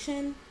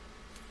communication.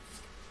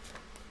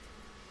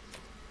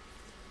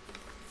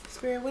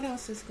 Spirit, what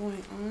else is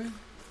going on?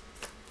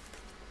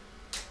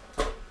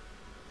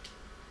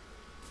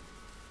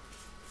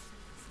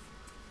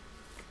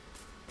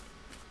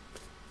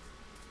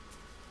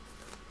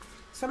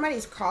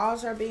 Somebody's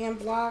calls are being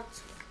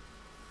blocked.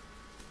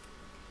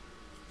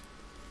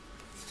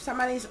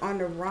 Somebody's on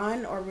the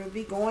run or will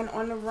be going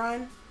on the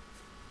run.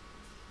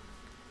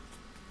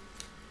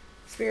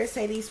 Spirits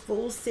say these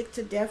fools sick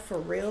to death for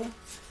real.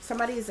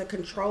 Somebody is a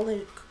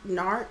controlling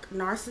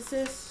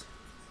narcissist.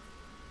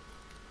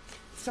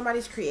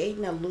 Somebody's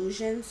creating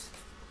illusions.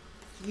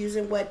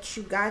 Using what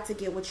you got to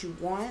get what you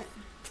want.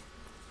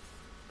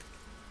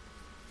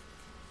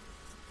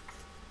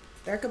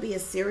 There could be a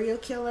serial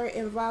killer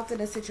involved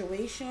in a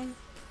situation.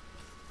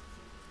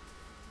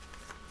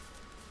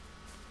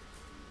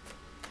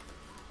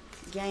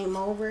 Game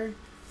over.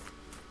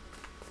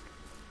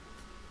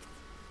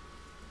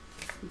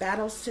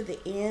 Battles to the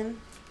end.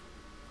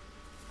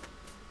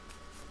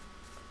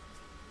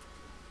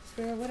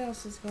 Spirit, what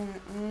else is going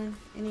on?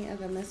 Any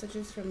other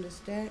messages from this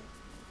deck?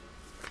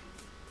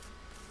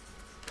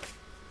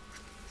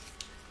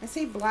 I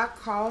see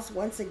block calls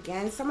once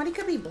again. Somebody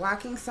could be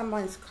blocking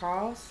someone's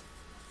calls.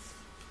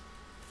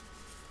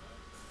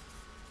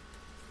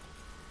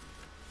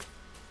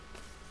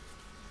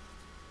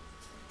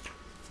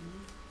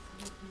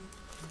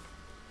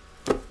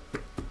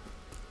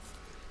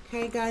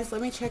 Okay, guys,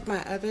 let me check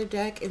my other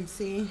deck and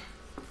see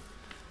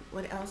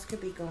what else could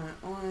be going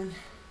on.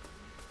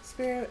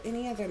 Spirit,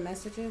 any other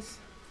messages?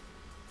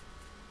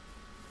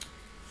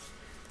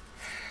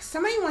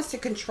 Somebody wants to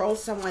control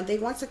someone. They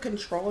want to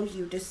control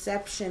you.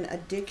 Deception,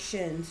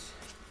 addictions,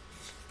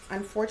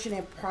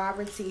 unfortunate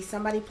poverty,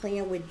 somebody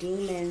playing with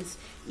demons.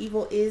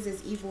 Evil is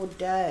as evil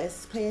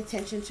does. Pay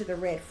attention to the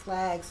red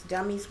flags.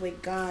 Dummies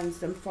with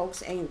guns. Them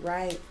folks ain't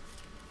right.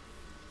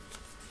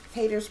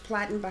 Haters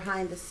plotting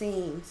behind the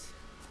scenes.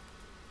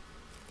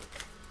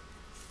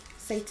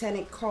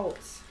 Satanic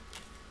cults.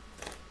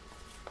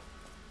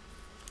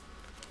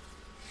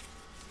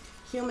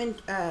 Human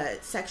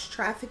sex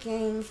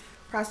trafficking,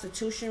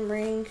 prostitution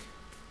ring.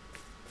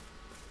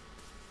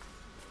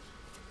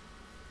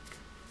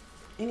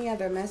 Any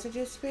other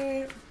messages,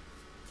 Spirit?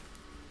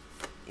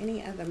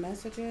 Any other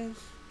messages?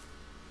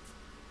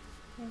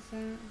 What's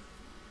that?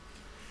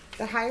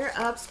 The higher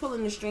ups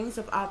pulling the strings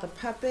of all the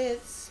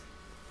puppets.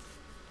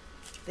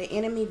 The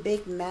enemy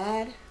big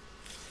mad.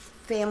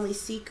 Family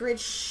secret.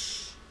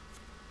 Shh.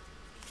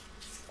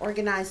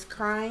 Organized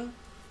crime.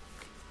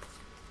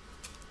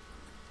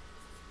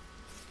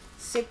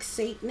 Sick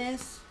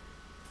Satanists.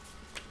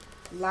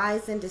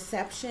 Lies and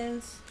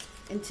deceptions.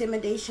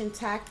 Intimidation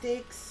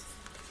tactics.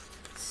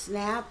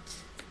 Snapped.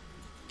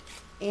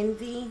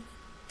 Envy.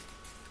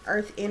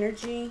 Earth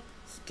energy.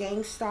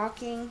 Gang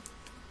stalking.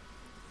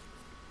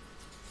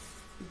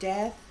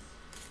 Death.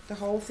 The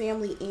whole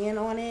family in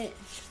on it.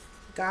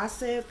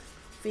 Gossip.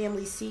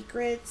 Family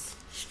secrets.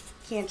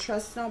 Can't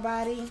trust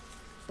nobody.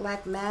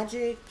 Black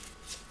magic.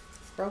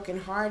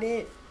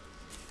 Brokenhearted.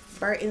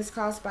 Burdens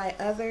caused by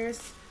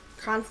others.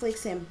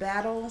 Conflicts and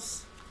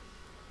battles.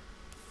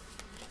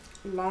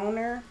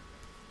 loner,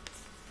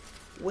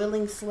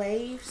 willing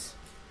slaves.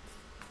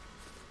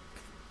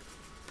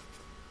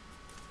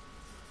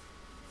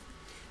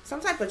 Some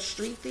type of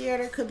street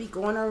theater could be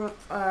going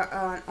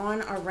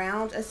on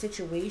around a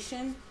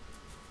situation.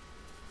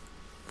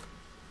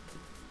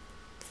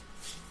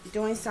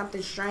 Doing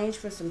something strange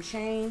for some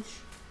change.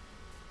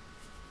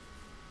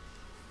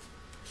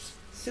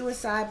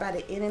 Suicide by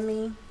the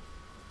enemy.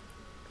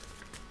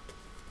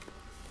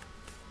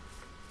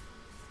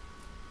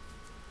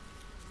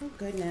 Oh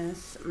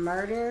goodness.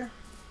 Murder.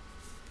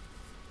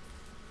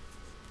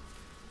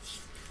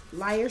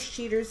 Liars,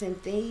 cheaters, and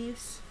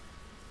thieves.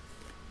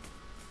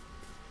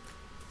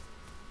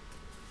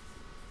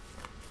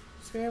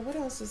 Spirit, what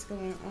else is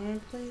going on,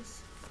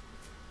 please,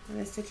 in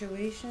this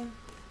situation?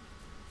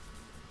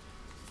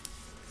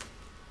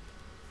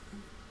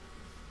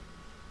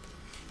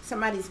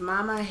 Somebody's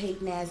mama,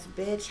 hating ass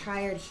bitch,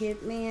 hired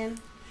hitman.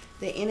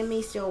 The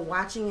enemy still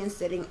watching and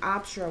setting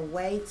ops your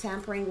way,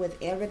 tampering with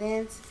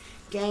evidence.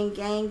 Gang,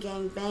 gang,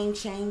 gang, bang,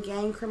 chain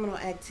gang, criminal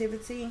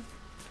activity.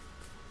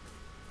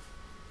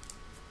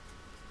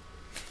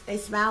 They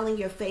smile in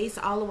your face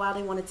all the while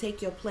they want to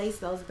take your place,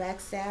 those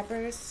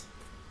backstabbers.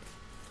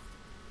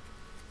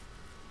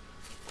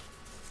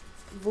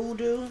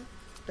 Voodoo,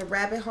 the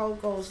rabbit hole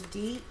goes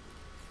deep.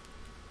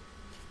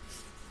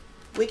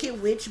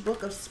 Wicked Witch,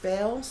 Book of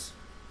Spells.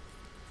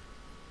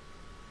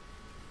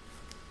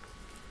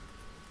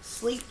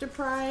 Sleep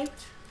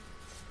deprived.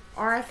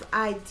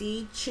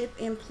 RFID, chip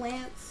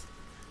implants.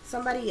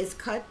 Somebody is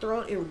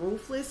cutthroat and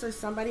ruthless, or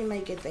somebody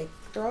may get their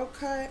throat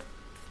cut.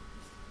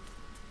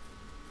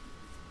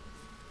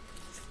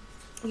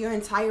 Your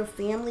entire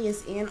family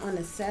is in on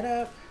the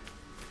setup.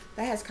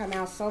 That has come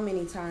out so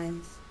many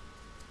times.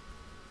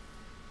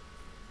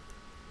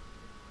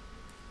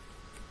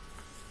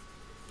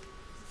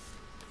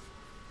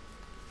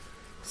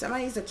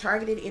 Somebody's a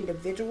targeted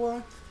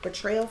individual.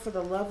 Betrayal for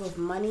the love of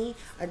money.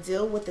 A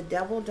deal with the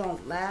devil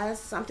don't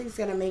last. Something's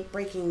going to make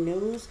breaking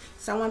news.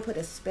 Someone put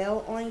a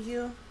spell on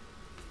you.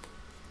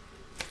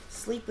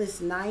 Sleepless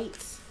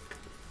nights.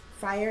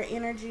 Fire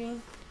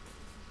energy.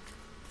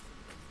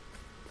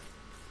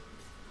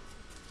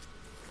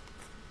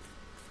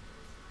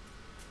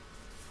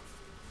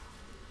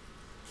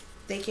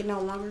 They can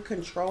no longer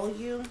control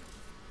you.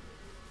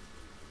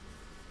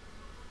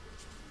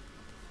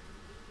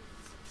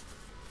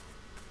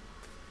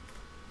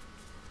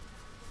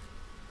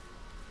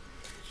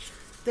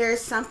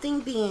 There's something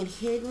being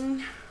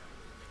hidden.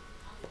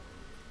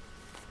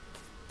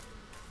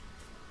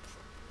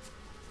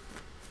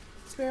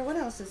 Spirit, what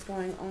else is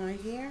going on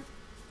here?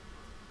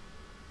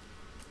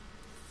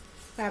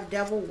 We have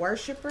devil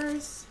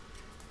worshippers,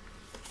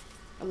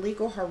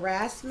 illegal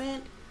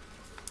harassment,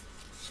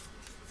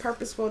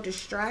 purposeful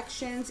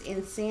distractions,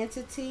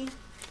 insanity,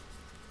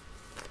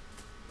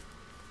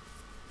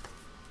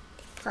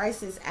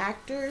 crisis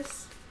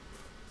actors.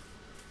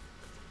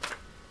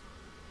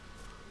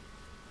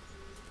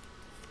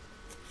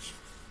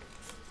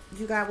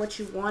 You got what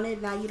you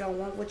wanted, now you don't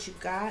want what you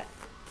got.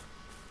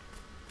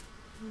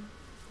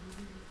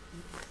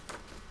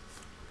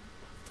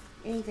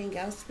 Anything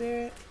else,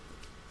 Spirit?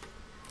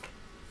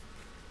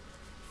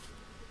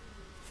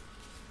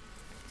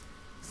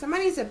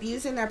 Somebody's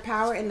abusing their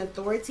power and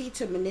authority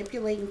to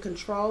manipulate and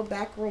control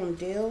backroom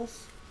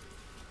deals.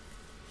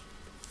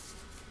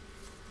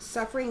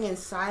 Suffering in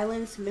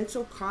silence,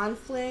 mental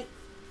conflict.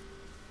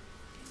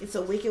 It's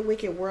a wicked,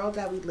 wicked world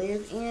that we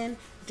live in.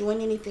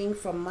 Doing anything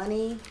for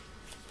money.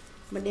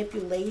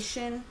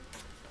 Manipulation.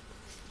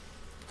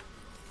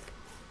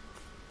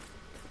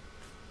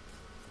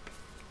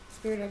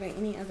 Spirit, are there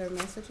any other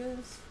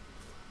messages?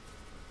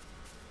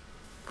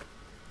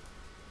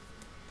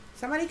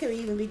 Somebody could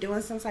even be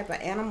doing some type of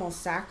animal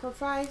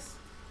sacrifice.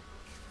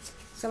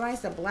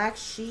 Somebody's a black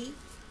sheep.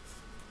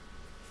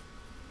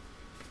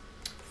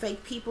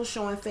 Fake people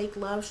showing fake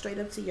love straight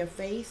up to your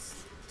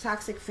face.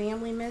 Toxic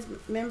family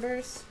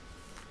members.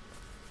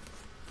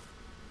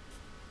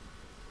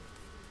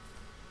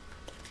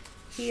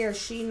 He or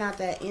she not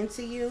that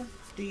into you.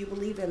 Do you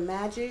believe in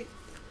magic?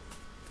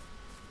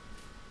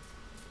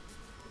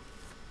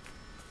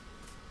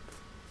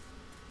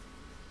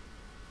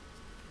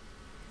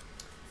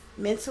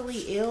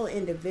 Mentally ill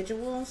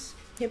individuals.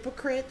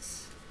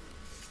 Hypocrites.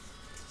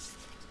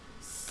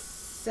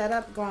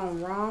 Setup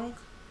gone wrong.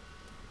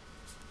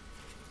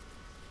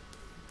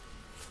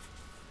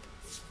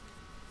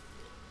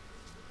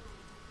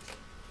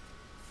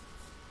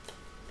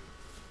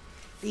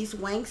 These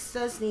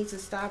wanksters need to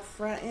stop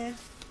fronting.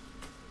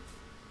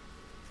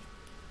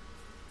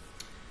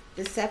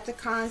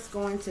 Decepticons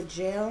going to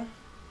jail.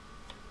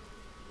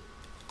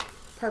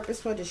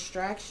 Purposeful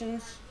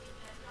distractions.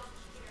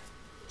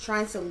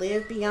 Trying to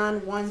live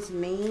beyond one's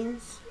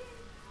means.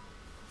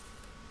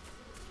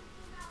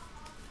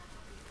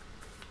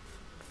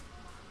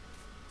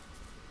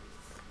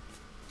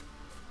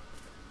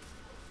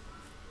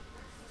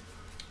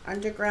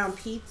 Underground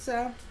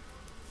pizza.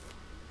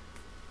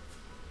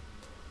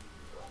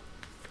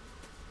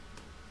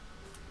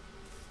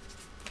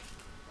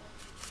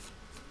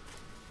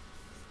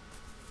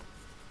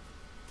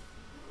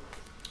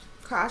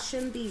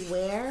 caution,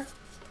 beware.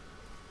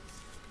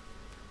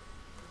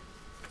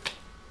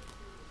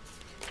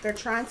 They're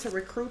trying to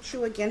recruit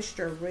you against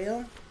your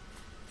will.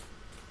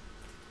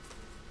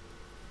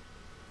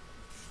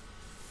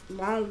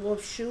 Lone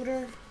wolf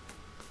shooter.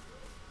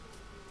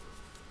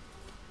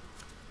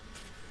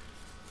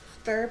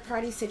 Third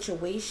party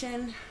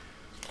situation.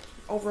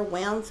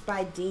 Overwhelmed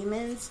by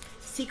demons.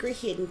 Secret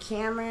hidden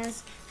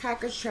cameras.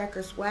 Hackers,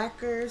 trackers,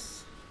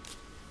 whackers.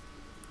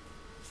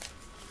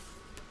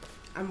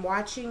 I'm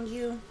watching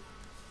you.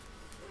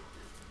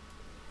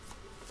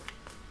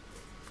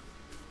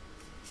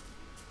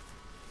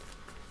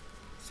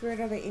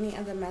 Spirit, are there any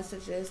other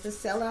messages? The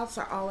sellouts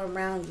are all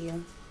around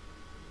you.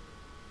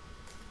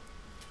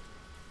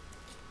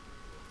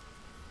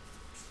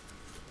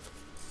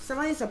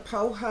 Somebody's a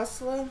po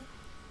hustler.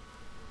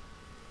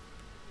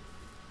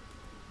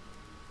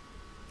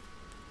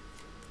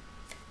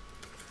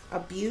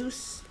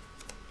 Abuse.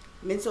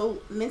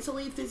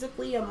 Mentally,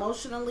 physically,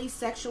 emotionally,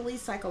 sexually,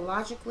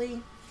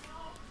 psychologically.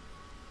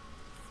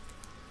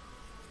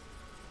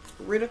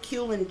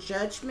 Ridicule and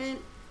judgment.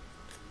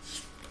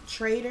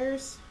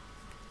 Traitors.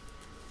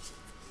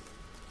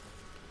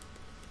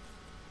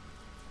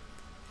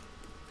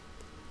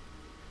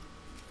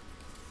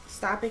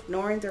 Stop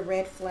ignoring the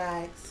red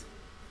flags.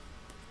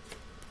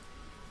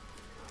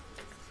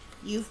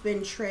 You've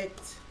been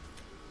tricked.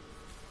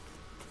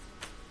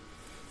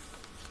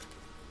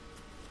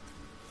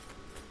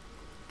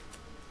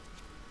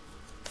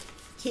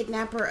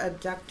 Kidnapper,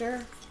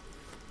 abductor.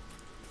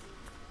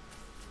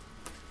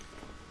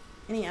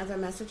 Any other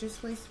messages,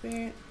 please,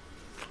 Spirit?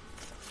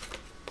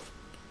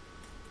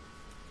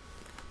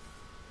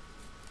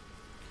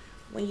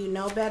 When you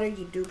know better,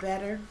 you do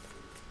better.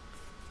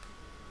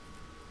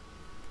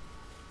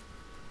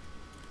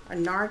 A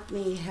narc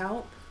need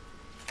help.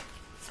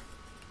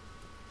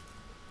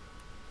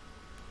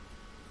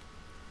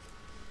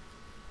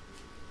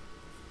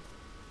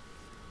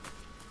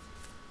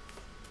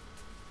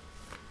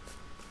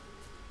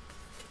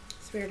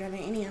 Spirit, are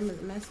there any other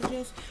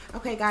messages?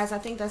 Okay, guys, I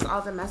think that's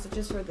all the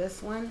messages for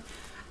this one.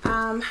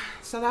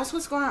 So that's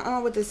what's going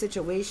on with this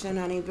situation,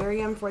 honey.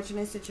 Very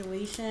unfortunate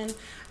situation.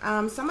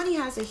 Somebody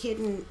has a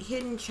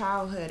hidden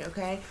childhood,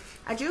 okay?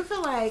 I do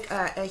feel like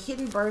a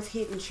hidden birth,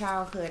 hidden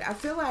childhood. I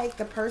feel like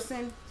the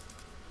person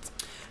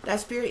that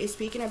Spirit is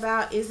speaking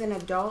about is an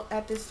adult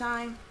at this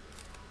time,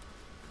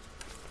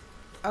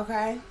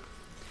 okay?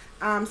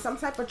 Some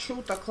type of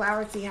truth or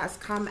clarity has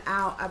come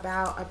out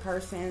about a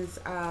person's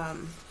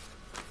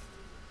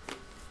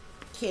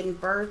hidden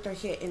birth or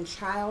hidden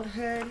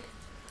childhood,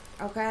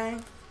 okay?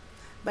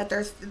 But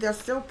there's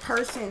still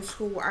persons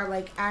who are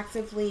like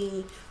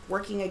actively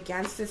working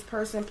against this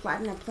person,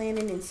 plotting and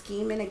planning and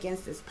scheming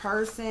against this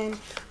person,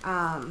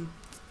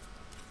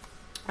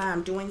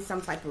 doing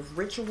some type of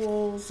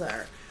rituals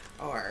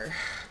or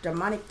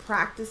demonic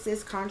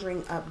practices,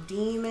 conjuring up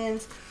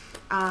demons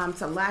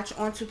to latch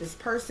onto this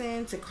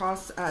person, to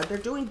cause they're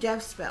doing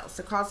death spells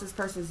to cause this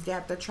person's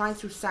death. They're trying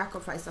to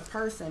sacrifice a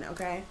person,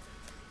 okay?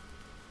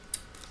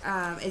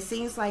 It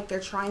seems like they're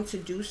trying to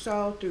do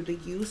so through the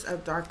use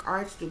of dark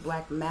arts, through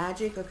black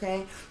magic,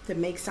 okay, to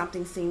make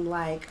something seem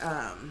like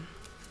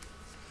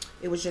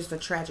it was just a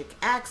tragic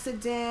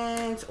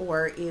accident,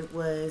 or it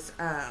was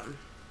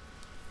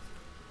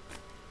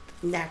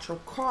natural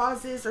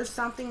causes or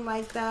something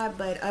like that.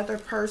 But other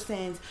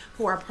persons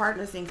who are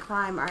partners in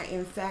crime are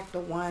in fact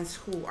the ones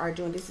who are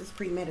doing this. Is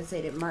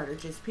premeditated murder,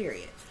 just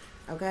period,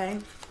 okay?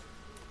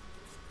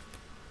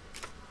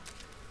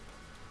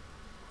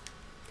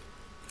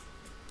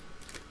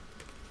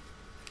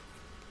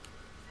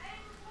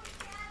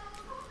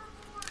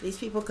 These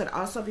people could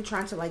also be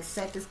trying to like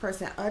set this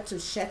person up, to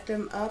shut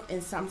them up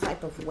in some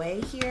type of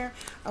way here,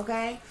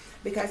 okay?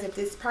 Because if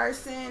this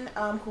person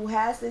who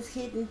has this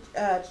hidden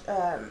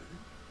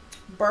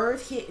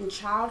birth, hidden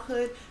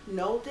childhood,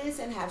 know this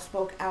and have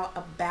spoke out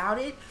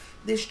about it,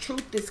 this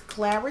truth, this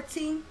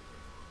clarity,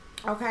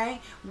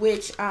 okay,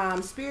 which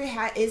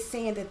Spirit is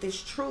saying that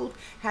this truth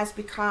has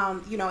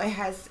become, you know, it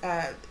has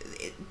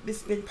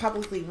it's been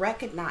publicly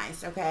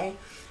recognized, okay?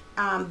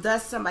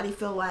 Thus somebody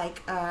feel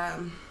like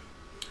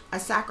a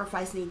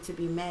sacrifice needs to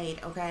be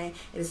made, okay?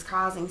 It is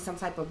causing some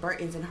type of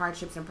burdens and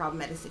hardships and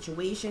problematic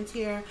situations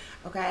here,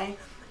 okay?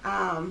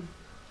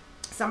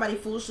 Somebody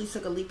foolishly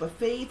took a leap of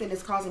faith and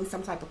is causing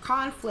some type of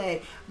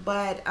conflict,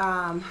 but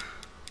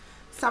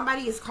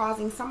somebody is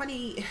causing,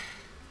 somebody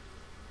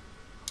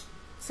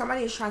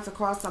is trying to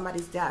cause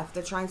somebody's death.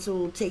 They're trying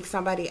to take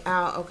somebody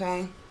out,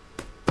 okay,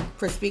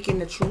 for speaking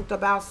the truth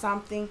about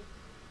something,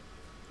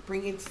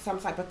 bringing some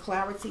type of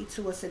clarity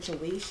to a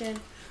situation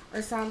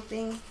or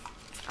something,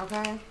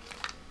 okay?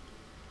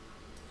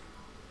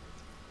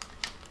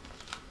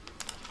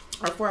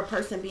 Or for a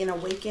person being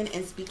awakened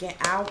and speaking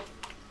out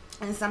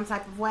in some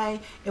type of way,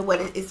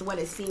 is what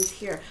it seems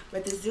here.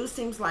 But this dude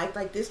seems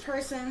like this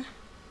person,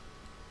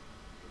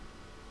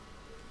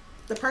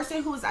 the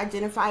person who is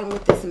identifying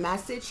with this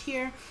message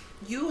here,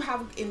 you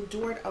have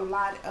endured a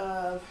lot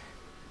of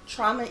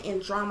trauma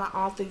and drama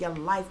all through your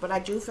life. But I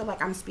do feel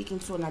like I'm speaking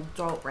to an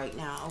adult right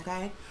now,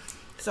 okay?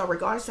 So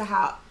regardless of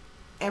how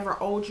ever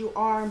old you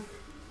are,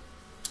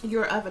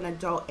 you're of an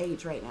adult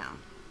age right now.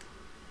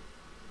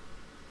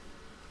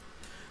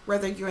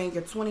 Whether you're in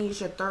your 20s,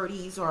 your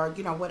 30s, or,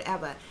 you know,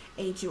 whatever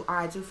age you are,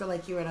 I do feel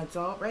like you're an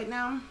adult right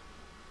now.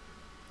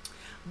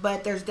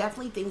 But there's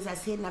definitely things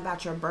that's hidden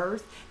about your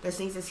birth. There's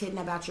things that's hidden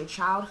about your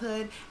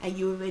childhood. And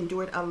you've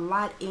endured a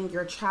lot in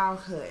your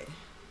childhood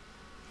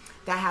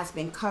that has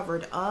been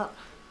covered up.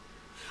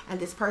 And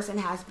this person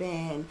has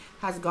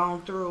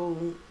gone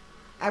through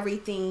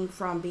everything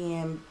from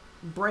being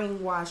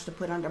brainwashed to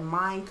put under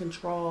mind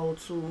control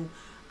to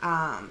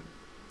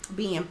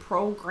being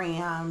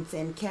programmed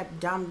and kept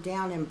dumbed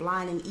down and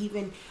blind, and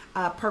even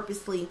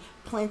purposely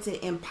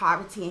planted in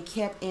poverty and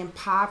kept in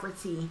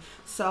poverty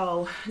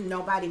so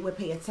nobody would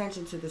pay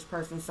attention to this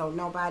person, so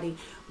nobody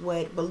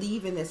would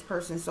believe in this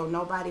person, so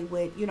nobody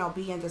would, you know,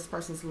 be in this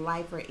person's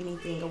life or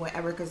anything or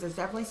whatever, because there's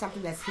definitely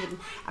something that's hidden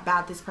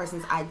about this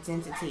person's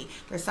identity.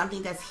 There's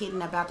something that's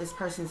hidden about this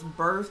person's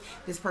birth,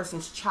 this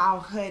person's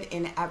childhood,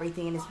 and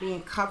everything, and it's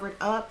being covered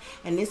up,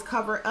 and this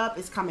cover up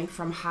is coming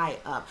from high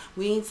up.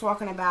 We ain't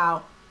talking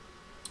about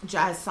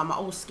just some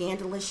old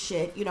scandalous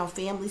shit, you know,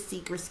 family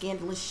secrets,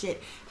 scandalous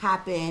shit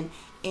happened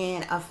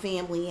in a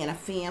family,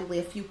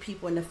 a few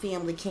people in the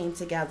family came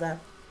together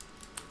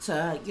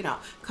to, you know,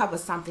 cover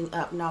something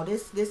up. No,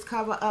 this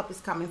cover up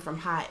is coming from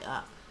high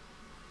up.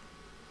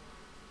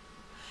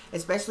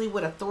 Especially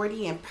with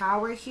authority and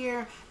power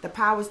here, the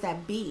powers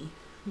that be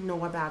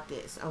know about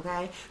this,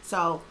 okay?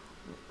 So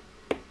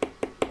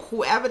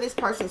whoever this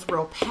person's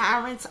real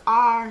parents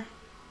are,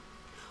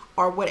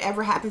 or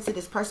whatever happens to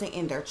this person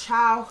in their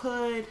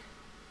childhood,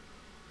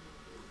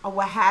 or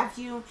what have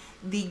you,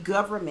 the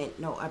government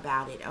know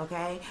about it,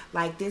 okay?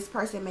 Like, this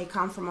person may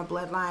come from a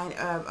bloodline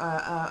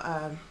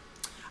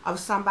of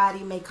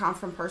somebody, may come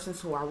from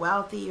persons who are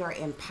wealthy or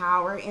in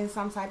power in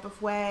some type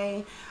of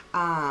way,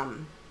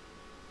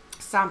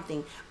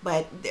 something.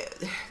 But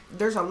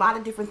there's a lot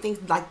of different things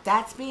like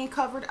that's being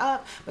covered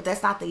up, but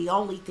that's not the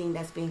only thing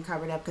that's being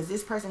covered up, because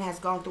this person has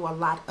gone through a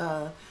lot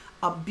of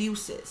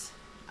abuses,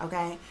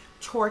 okay?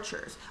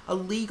 Tortures,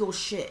 illegal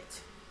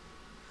shit,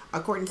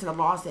 according to the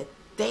laws that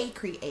they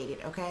created,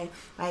 okay?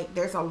 Like,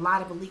 there's a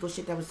lot of illegal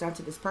shit that was done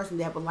to this person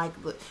that would, like,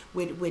 with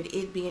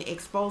it being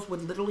exposed,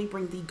 would literally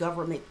bring the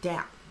government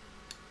down,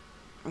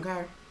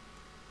 okay?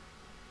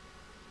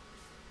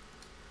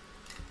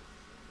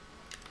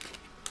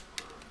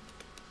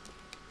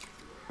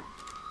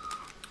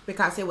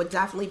 Because it would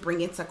definitely bring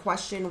into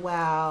question,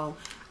 well,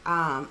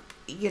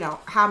 you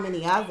know, how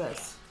many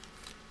others,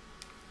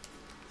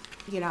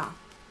 you know,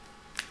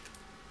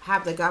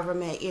 have the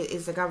government,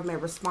 is the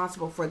government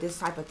responsible for this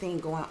type of thing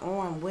going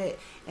on with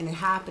and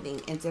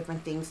happening and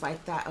different things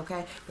like that,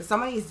 okay? But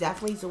somebody is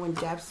definitely doing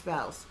death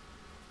spells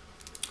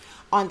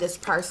on this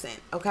person,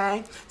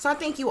 okay? So I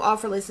thank you all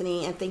for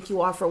listening, and thank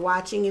you all for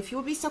watching. If you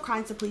would be so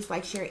kind to please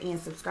like, share, and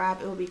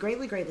subscribe, it would be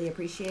greatly, greatly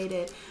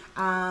appreciated.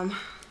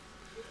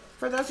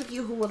 For those of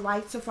you who would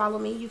like to follow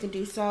me, you can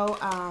do so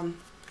on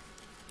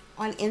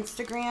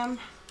Instagram,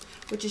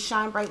 which is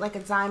Shine Bright Like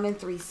a Diamond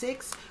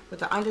 36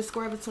 with an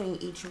underscore between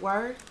each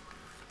word.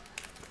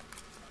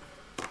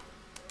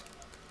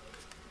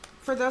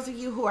 For those of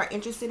you who are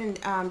interested in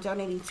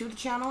donating to the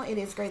channel, it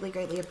is greatly,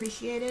 greatly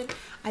appreciated.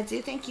 I do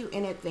thank you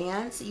in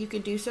advance. You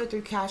can do so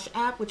through Cash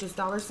App, which is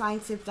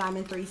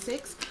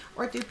 $Diamond36,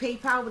 or through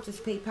PayPal, which is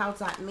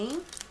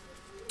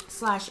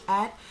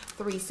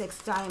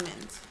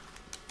paypal.me/@36diamonds.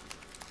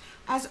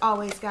 As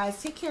always, guys,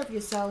 take care of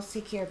yourselves,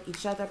 take care of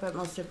each other, but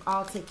most of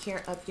all, take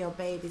care of your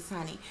babies,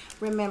 honey.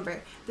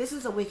 Remember, this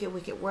is a wicked,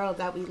 wicked world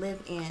that we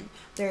live in.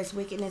 There is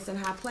wickedness in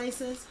high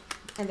places,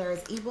 and there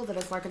is evil that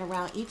is lurking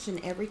around each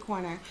and every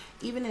corner,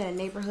 even in a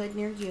neighborhood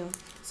near you.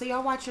 So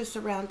y'all watch your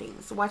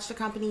surroundings. Watch the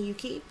company you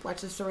keep.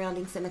 Watch the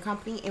surroundings in the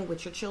company in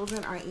which your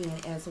children are in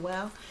as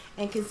well.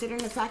 And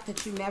considering the fact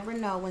that you never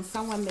know when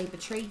someone may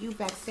betray you,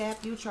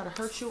 backstab you, try to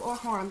hurt you, or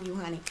harm you,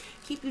 honey.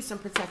 Keep you some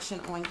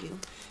protection on you.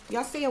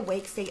 Y'all stay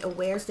awake, stay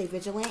aware, stay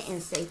vigilant,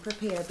 and stay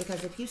prepared.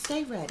 Because if you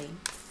stay ready,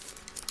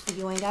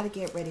 you ain't got to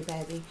get ready,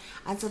 baby.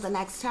 Until the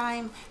next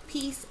time,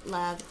 peace,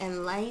 love,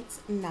 and light.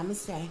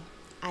 Namaste.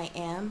 I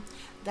am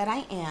that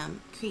I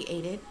am,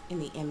 created in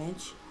the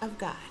image of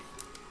God.